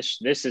 okay,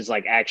 this is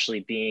like actually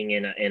being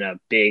in a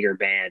bigger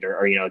band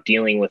or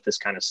dealing with this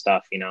kind of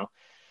stuff,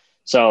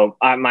 So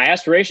my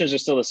aspirations are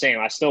still the same.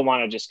 I still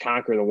want to just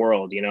conquer the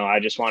world. I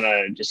just want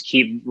to just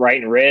keep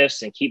writing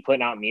riffs and keep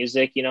putting out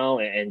music,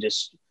 and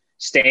just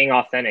staying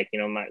authentic.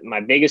 My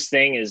biggest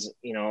thing is,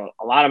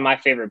 a lot of my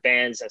favorite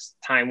bands as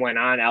time went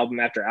on, album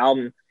after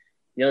album,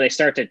 they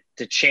start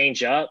to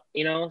change up,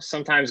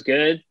 sometimes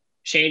good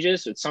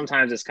changes, but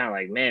sometimes it's kind of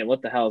like, man,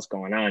 what the hell is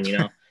going on,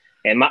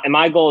 And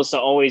my goal is to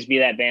always be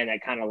that band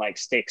that kind of like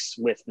sticks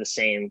with the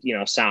same,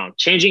 sound,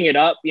 changing it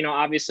up,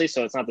 obviously.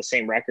 So it's not the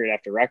same record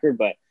after record,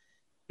 but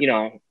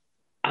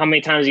how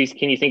many times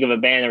can you think of a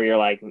band where you're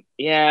like,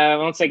 yeah,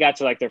 once they got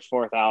to like their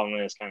fourth album,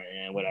 it's kind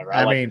of whatever.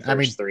 I mean,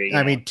 three.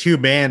 I mean, two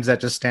bands that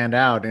just stand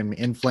out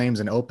in Flames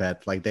and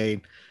Opeth, like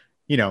they,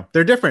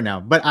 they're different now.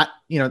 But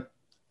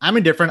I'm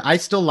indifferent. I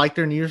still like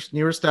their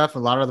newer stuff. A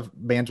lot of the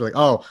bands were like,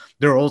 oh,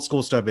 their old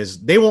school stuff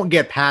they won't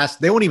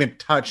even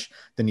touch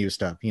the new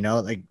stuff.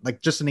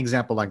 Like just an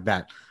example like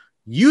that.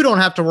 You don't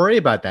have to worry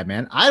about that,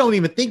 man. I don't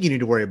even think you need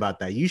to worry about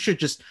that. You should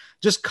just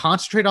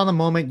concentrate on the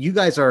moment. You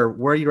guys are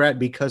where you're at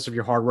because of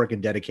your hard work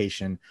and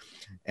dedication.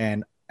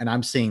 And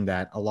I'm seeing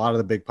that a lot of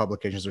the big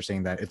publications are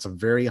saying that it's a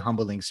very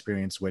humbling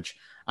experience, which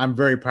I'm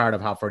very proud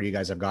of how far you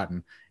guys have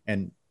gotten.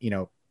 And,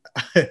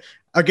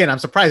 again, I'm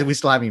surprised we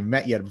still haven't even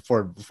met yet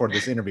before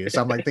this interview.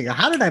 So I'm like thinking,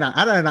 how did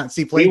I not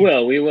see play?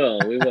 We will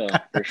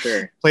for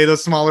sure. Play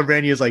those smaller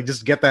venues, like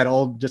just get that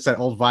old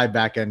vibe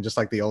back in, just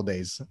like the old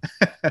days.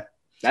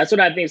 That's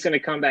what I think is going to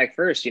come back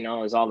first,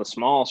 is all the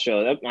small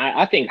shows.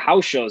 I think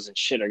house shows and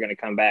shit are going to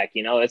come back.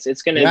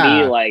 It's going to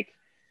be like,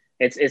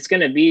 it's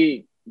going to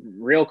be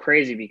real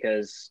crazy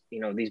because,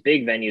 these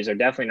big venues are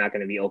definitely not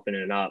going to be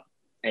opening up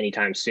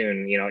anytime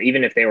soon.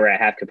 Even if they were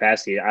at half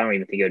capacity, I don't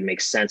even think it would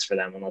make sense for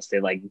them unless they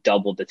like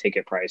doubled the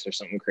ticket price or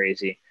something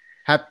crazy.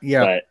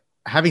 But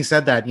having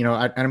said that,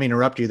 I don't mean to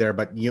interrupt you there,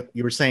 but you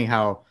were saying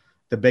how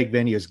the big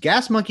venues,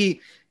 Gas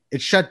Monkey,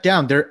 it shut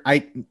down. They're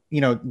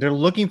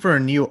looking for a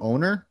new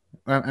owner.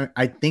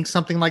 I think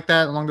something like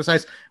that along the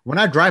sides. When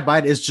I drive by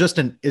it, it's just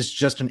an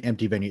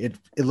empty venue.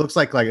 It looks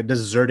like a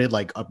deserted,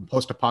 like a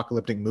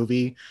post-apocalyptic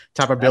movie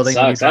type of building.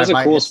 That was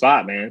a cool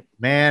spot, man.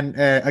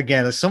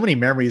 Again, there's so many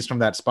memories from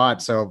that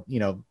spot. So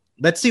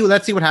let's see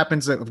what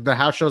happens. The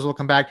house shows will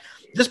come back.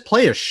 Just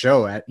play a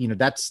show at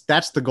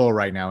that's the goal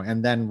right now,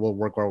 and then we'll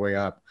work our way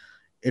up.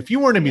 If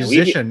you weren't a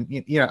musician,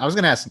 I was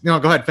going to ask, go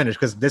ahead, finish,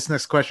 because this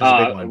next question is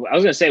a big one. I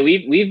was going to say,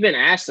 we've been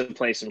asked to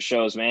play some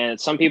shows, man.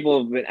 Some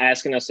people have been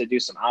asking us to do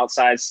some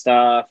outside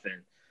stuff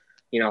and,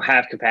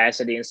 have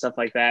capacity and stuff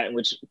like that,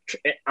 which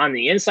on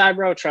the inside,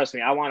 bro, trust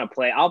me, I want to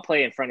play. I'll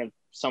play in front of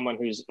someone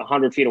who's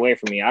 100 feet away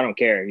from me. I don't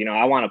care.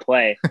 I want to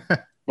play.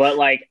 But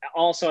like,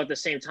 also at the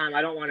same time,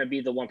 I don't want to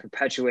be the one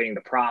perpetuating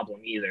the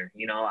problem either.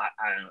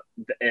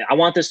 I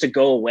want this to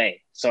go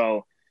away.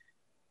 So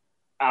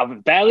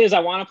badly as I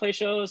want to play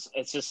shows,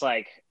 it's just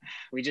like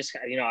we just,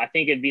 I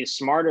think it'd be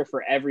smarter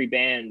for every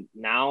band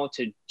now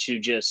to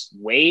just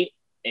wait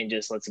and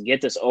just let's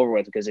get this over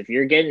with. Because if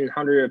you're getting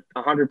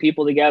 100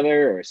 people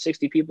together or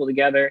 60 people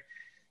together,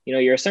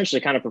 you're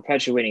essentially kind of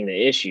perpetuating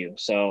the issue.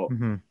 So,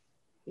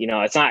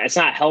 it's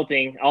not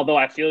helping. Although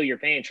I feel your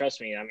pain,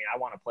 trust me. I mean, I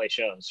want to play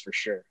shows for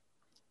sure.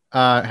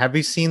 Have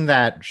you seen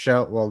that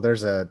show? Well,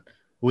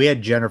 we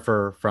had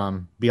Jennifer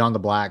from Beyond the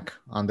Black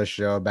on the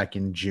show back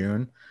in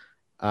June.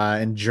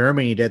 In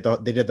Germany, they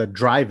did the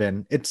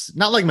drive-in. It's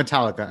not like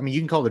Metallica. I mean,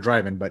 you can call it a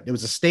drive-in, but it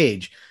was a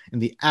stage,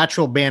 and the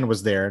actual band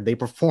was there. They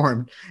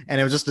performed,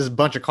 and it was just this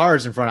bunch of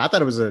cars in front. I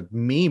thought it was a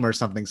meme or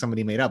something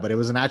somebody made up, but it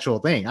was an actual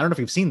thing. I don't know if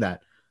you've seen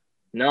that.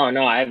 No,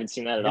 I haven't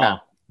seen that at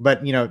all.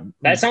 But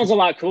that sounds a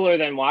lot cooler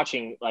than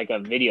watching like a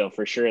video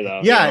for sure,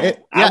 though. Yeah,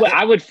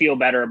 I would feel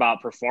better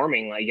about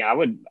performing. Like, I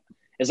would,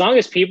 as long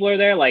as people are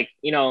there. Like,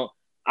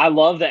 I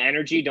love the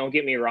energy. Don't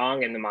get me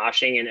wrong, and the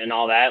moshing and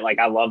all that. Like,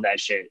 I love that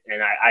shit,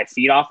 and I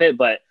feed off it.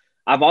 But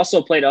I've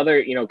also played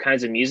other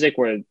kinds of music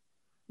where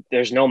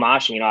there's no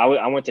moshing.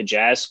 I went to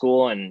jazz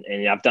school and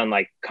I've done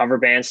like cover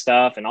band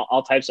stuff and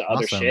all types of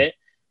other shit.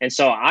 And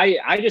so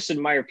I just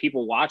admire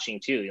people watching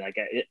too. Like,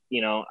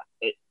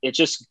 it's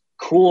just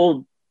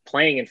cool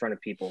playing in front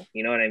of people.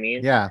 You know what I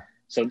mean? Yeah.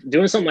 So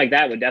doing something like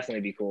that would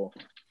definitely be cool.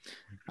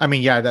 I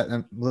mean,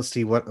 yeah, let's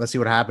see what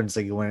happens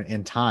like when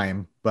in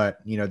time. But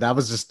that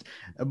was just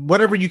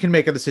whatever you can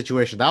make of the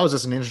situation. That was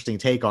just an interesting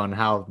take on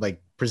how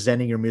like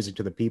presenting your music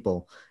to the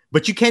people.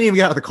 But you can't even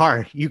get out of the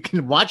car. You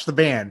can watch the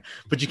band,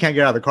 but you can't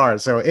get out of the car.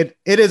 So it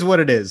is what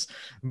it is.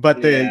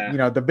 But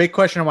the big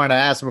question I wanted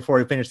to ask before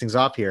we finish things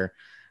off here,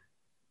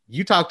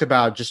 you talked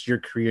about just your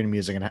career in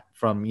music and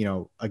from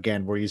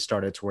again where you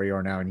started to where you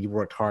are now, and you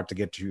worked hard to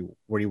get to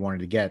where you wanted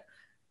to get.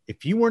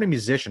 If you weren't a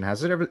musician,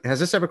 has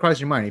this ever crossed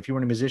your mind? If you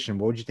weren't a musician,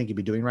 what would you think you'd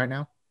be doing right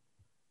now?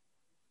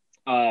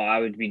 I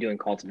would be doing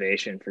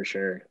cultivation for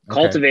sure.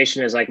 Okay.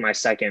 Cultivation is like my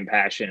second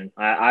passion.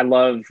 I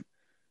love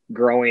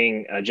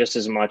growing just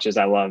as much as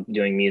I love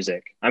doing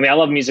music. I mean, I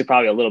love music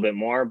probably a little bit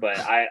more, but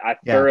I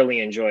thoroughly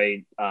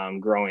enjoy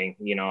growing.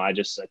 I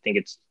think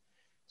it's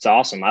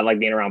awesome. I like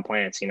being around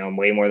plants,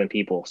 way more than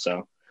people.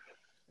 So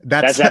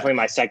that's definitely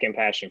my second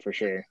passion for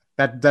sure.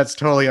 That's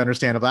totally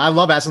understandable. I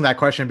love asking that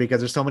question because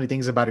there's so many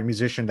things about a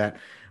musician that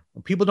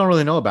people don't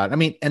really know about. I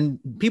mean, and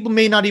people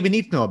may not even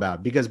need to know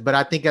about but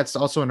I think that's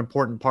also an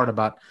important part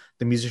about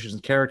the musician's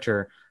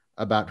character,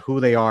 about who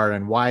they are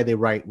and why they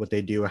write what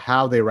they do,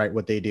 how they write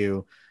what they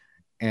do,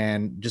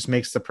 and just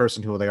makes the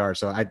person who they are.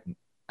 So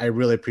I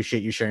really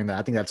appreciate you sharing that.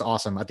 I think that's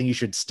awesome. I think you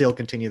should still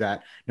continue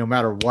that no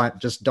matter what.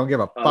 Just don't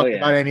give a fuck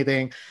about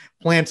anything.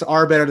 Plants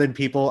are better than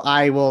people.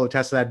 I will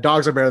attest to that.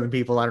 Dogs are better than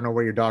people. I don't know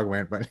where your dog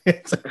went, but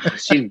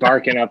she's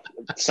barking up.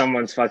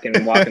 Someone's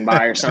fucking walking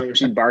by or something.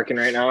 She's barking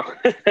right now.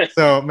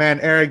 So, man,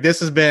 Eric, this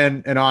has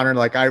been an honor.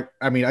 Like,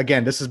 I mean,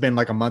 again, this has been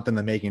like a month in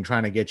the making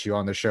trying to get you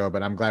on the show,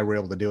 but I'm glad we're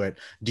able to do it.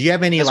 Do you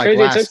have any That's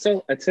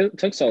crazy. It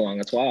took so long.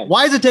 It's wild.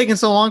 Why is it taking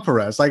so long for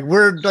us? Like,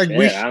 we're like,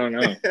 I don't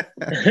know.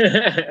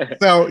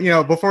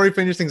 So, before we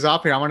finish things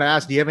off here, I want to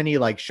ask, do you have any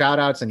like shout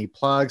outs, any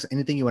plugs,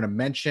 anything you want to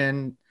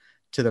mention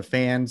to the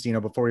fans,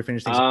 before we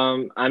finish things?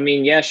 I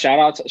mean, yeah, shout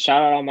out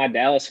on my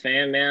Dallas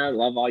fan, man. I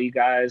love all you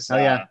guys. Oh,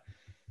 yeah.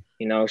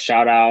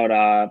 Shout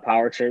out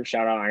Power Trip,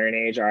 shout out Iron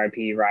Age,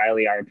 RIP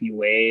Riley, RIP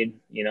Wade.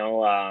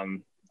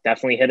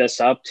 Definitely hit us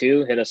up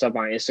too. Hit us up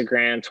on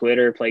Instagram,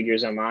 Twitter, Play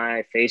Gears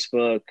MI,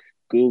 Facebook,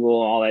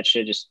 Google, all that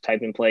shit. Just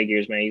type in Play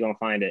Gears, man. You're gonna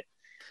find it.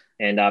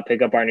 And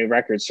pick up our new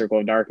record, Circle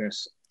of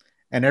Darkness.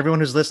 And everyone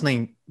who's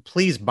listening,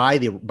 please buy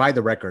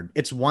the record.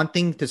 It's one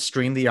thing to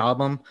stream the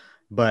album,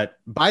 but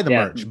buy the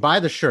merch, buy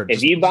the shirt.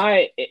 If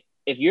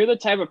you're the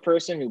type of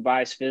person who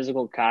buys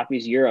physical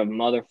copies, you're a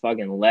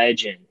motherfucking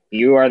legend.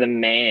 You are the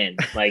man.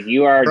 Like,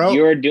 you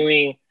are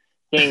doing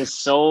things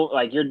so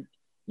like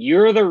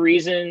you're the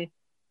reason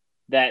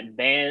that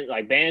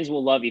bands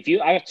will love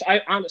you. I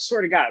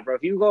swear to God, bro,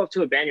 if you go up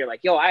to a band, you're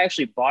like, yo, I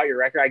actually bought your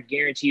record, I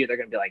guarantee you they're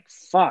gonna be like,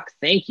 fuck,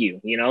 thank you.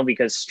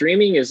 Because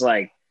streaming is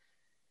like,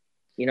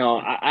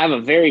 I have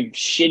a very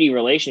shitty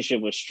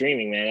relationship with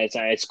streaming, man.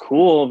 It's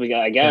cool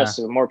because I guess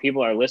the more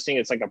people are listening,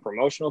 it's like a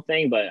promotional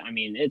thing, but I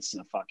mean, it's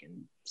a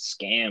fucking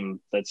scam.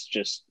 That's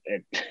just,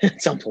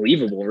 it's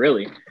unbelievable,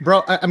 really.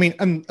 Bro, I mean,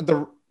 in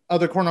the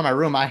other corner of my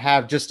room, I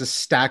have just a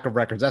stack of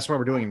records. That's what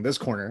we're doing in this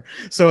corner.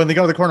 So in the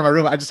other corner of my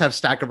room, I just have a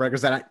stack of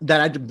records that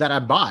I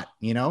bought,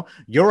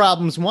 Your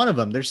album's one of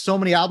them. There's so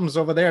many albums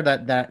over there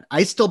that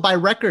I still buy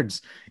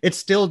records. It's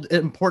still an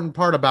important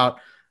part about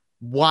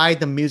why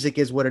the music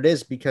is what it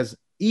is, because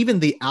even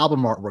the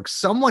album artwork,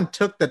 someone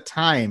took the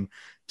time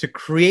to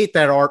create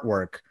that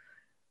artwork.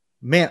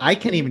 Man, I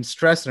can't even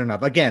stress it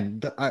enough.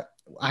 Again,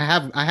 I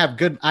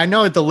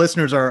know that the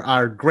listeners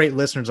are great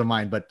listeners of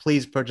mine, but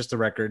please purchase the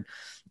record.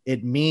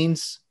 It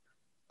means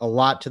a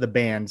lot to the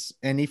bands.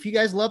 And if you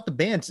guys love the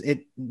bands,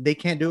 they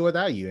can't do it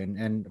without you.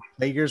 And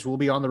Play Gears will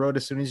be on the road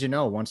as soon as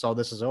once all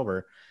this is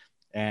over.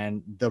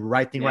 And the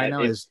right thing right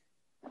now is,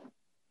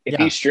 if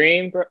you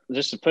stream,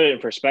 just to put it in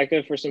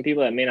perspective for some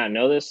people that may not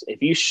know this,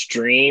 if you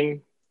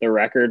stream the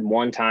record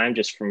one time,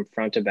 just from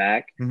front to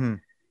back, Mm-hmm.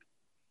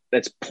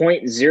 that's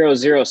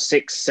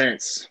 0.006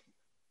 cents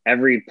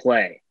every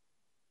play.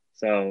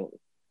 So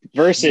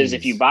versus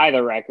if you buy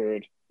the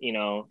record, you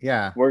know,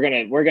 Yeah, we're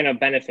gonna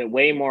benefit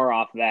way more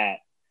off that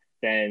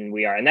than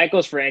we are. And that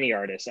goes for any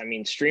artist. I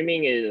mean,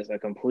 streaming is a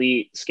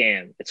complete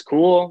scam. It's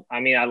cool. I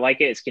mean, I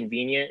like it. It's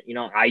convenient. You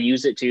know, I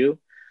use it too,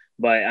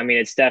 but I mean,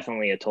 it's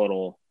definitely a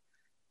total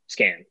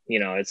scam. You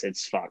know,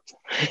 it's fucked.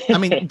 I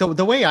mean,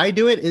 the way I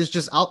do it is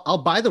just I'll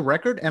buy the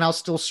record and I'll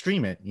still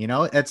stream it. You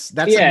know, that's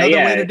Yeah, another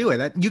yeah. way to do it.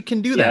 That you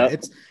can do that.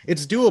 Yep.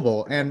 It's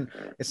doable, and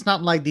it's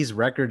not like these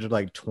records are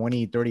like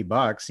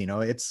 $20-$30. You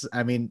know,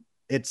 I mean,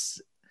 it's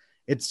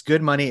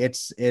good money.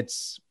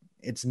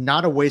 It's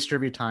not a waste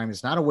of your time.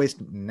 It's not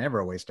never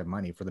a waste of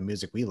money for the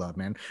music we love,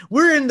 man.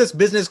 We're in this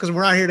business because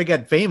we're not here to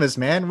get famous,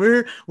 man.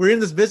 We're in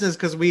this business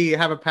because we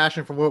have a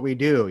passion for what we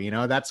do. You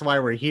know, that's why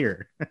we're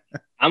here.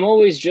 I'm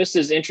always just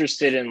as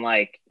interested in,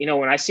 like, you know,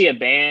 when I see a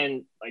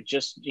band, like,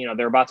 just, you know,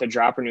 they're about to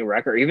drop a new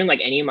record, or even like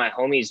any of my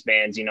homies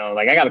bands, you know,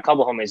 like I got a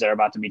couple homies that are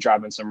about to be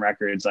dropping some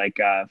records, like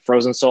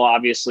Frozen Soul,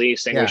 obviously,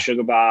 Single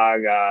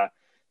Sugarbog,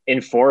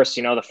 Enforce.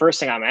 You know, the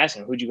first thing I'm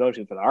asking, who'd you go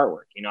to for the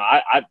artwork? You know,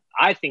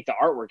 I think the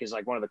artwork is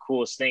like one of the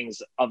coolest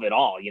things of it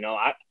all. You know,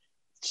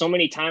 so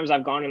many times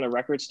I've gone in the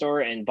record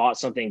store and bought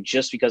something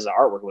just because the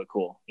artwork looked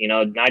cool. You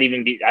know, I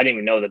didn't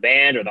even know the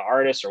band or the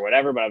artist or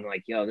whatever, but I'm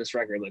like, yo, this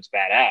record looks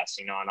badass,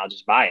 you know, and I'll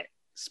just buy it.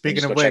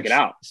 Speaking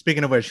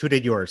of which, who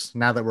did yours?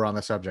 Now that we're on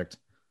the subject,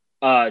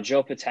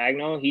 Joe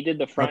Patagno, he did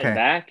the front and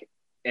back,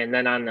 and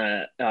then on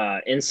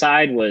the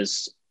inside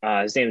was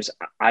his name's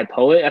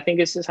iPoet, I think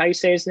is how you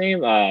say his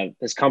name.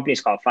 His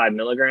company's called 5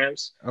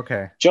 Milligrams.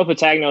 Okay. Joe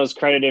Patagno is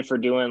credited for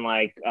doing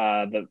like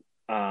the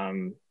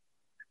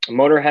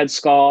Motorhead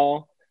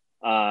skull.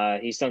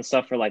 He's done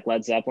stuff for like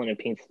Led Zeppelin and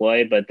Pink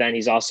Floyd, but then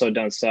he's also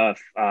done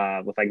stuff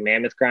with like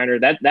Mammoth Grinder.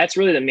 That's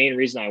really the main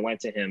reason I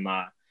went to him.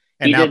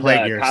 He did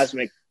the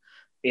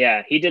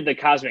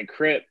Cosmic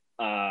Crypt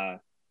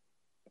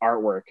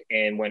artwork,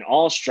 and when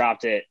Alls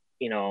dropped it,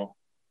 you know,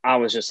 I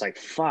was just like,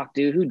 fuck,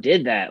 dude, who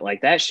did that?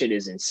 Like, that shit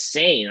is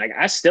insane. Like,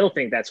 I still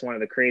think that's one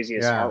of the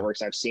craziest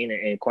artworks I've seen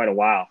in quite a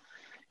while.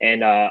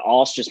 And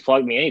Alls just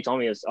plugged me in. He told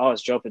me, it's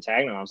Joe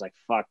Patagno. I was like,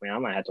 fuck, man, I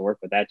might have to work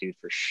with that dude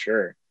for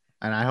sure.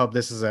 And I hope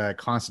this is a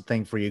constant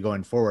thing for you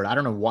going forward. I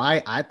don't know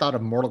why I thought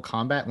of Mortal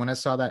Kombat when I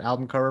saw that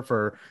album cover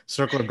for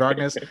Circle of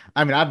Darkness.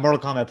 I mean, I have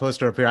Mortal Kombat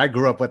poster up here. I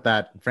grew up with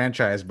that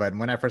franchise, but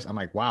when I'm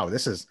like, wow,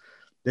 this is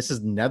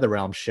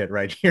NetherRealm shit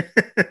right here.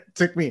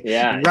 Took me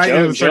right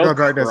into the Circle of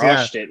Darkness.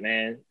 Crushed it,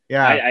 man.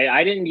 Yeah.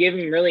 I didn't give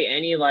him really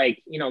any,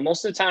 like, you know,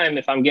 most of the time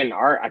if I'm getting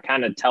art, I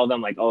kind of tell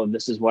them like, oh,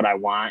 this is what I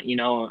want, you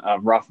know,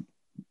 a rough,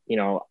 you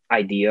know,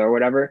 idea or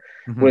whatever.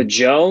 Mm-hmm. With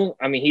Joe,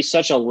 I mean, he's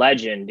such a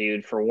legend,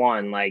 dude, for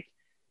one. Like,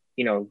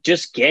 you know,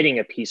 just getting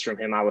a piece from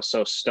him, I was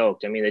so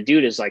stoked. I mean, the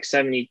dude is like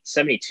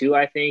 72,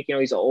 I think. You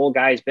know, he's an old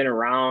guy. He's been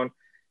around.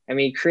 I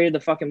mean, he created the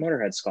fucking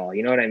Motorhead skull.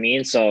 You know what I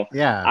mean? So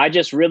yeah, I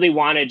just really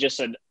wanted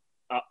just a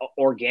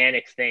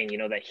organic thing, you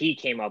know, that he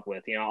came up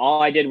with. You know,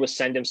 all I did was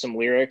send him some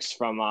lyrics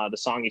from the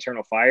song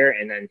Eternal Fire,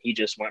 and then he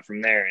just went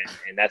from there,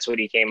 and that's what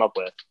he came up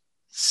with.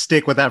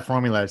 Stick with that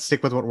formula.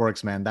 Stick with what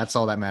works, man. That's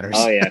all that matters.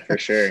 Oh yeah, for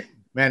sure.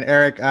 Man,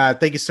 Eric,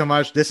 thank you so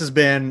much. This has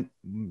been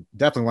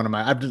definitely one of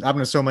my, I've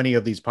done so many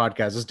of these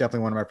podcasts. This is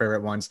definitely one of my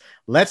favorite ones.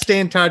 Let's stay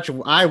in touch.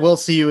 I will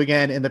see you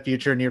again in the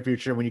future, near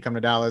future, when you come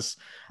to Dallas.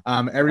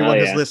 Everyone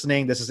who's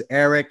listening, this is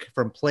Eric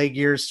from Plague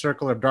Years.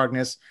 Circle of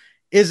Darkness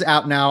is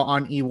out now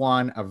on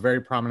EOne, a very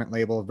prominent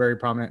label, a very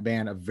prominent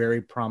band, a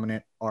very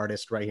prominent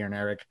artist right here in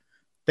Eric.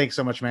 Thanks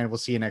so much, man. We'll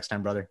see you next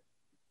time, brother.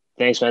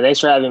 Thanks, man.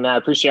 Thanks for having me, man. I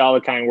appreciate all the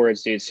kind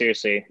words, dude.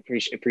 Seriously.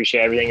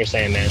 Appreciate everything you're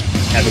saying, man.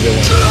 Have a good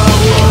one.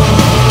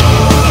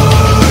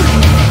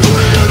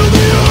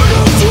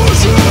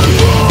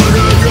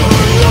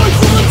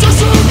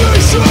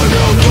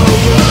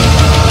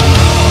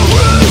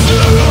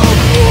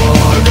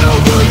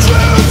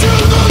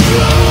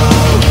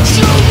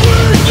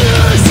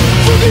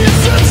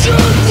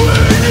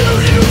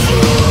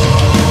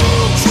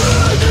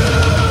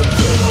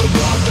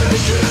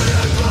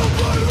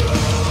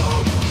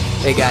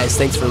 Hey guys,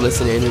 thanks for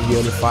listening to Interview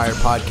Under Fire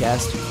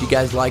podcast. If you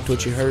guys liked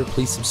what you heard,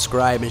 please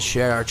subscribe and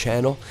share our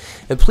channel.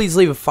 And please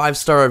leave a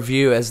 5-star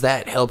review, as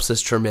that helps us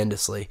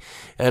tremendously.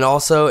 And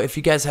also, if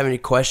you guys have any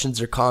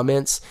questions or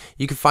comments,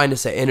 you can find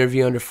us at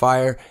Interview Under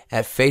Fire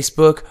at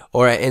Facebook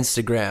or at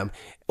Instagram.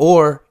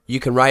 Or you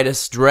can write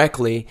us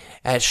directly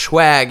at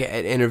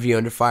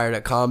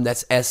schwag@interviewunderfire.com.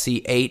 That's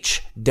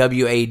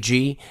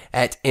SCHWAG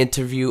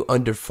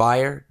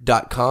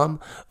 @interviewunderfire.com.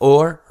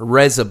 Or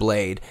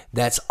Rezablade.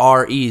 That's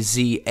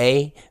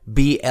REZABLADE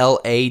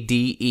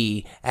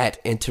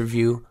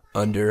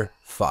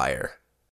 @interviewunderfire.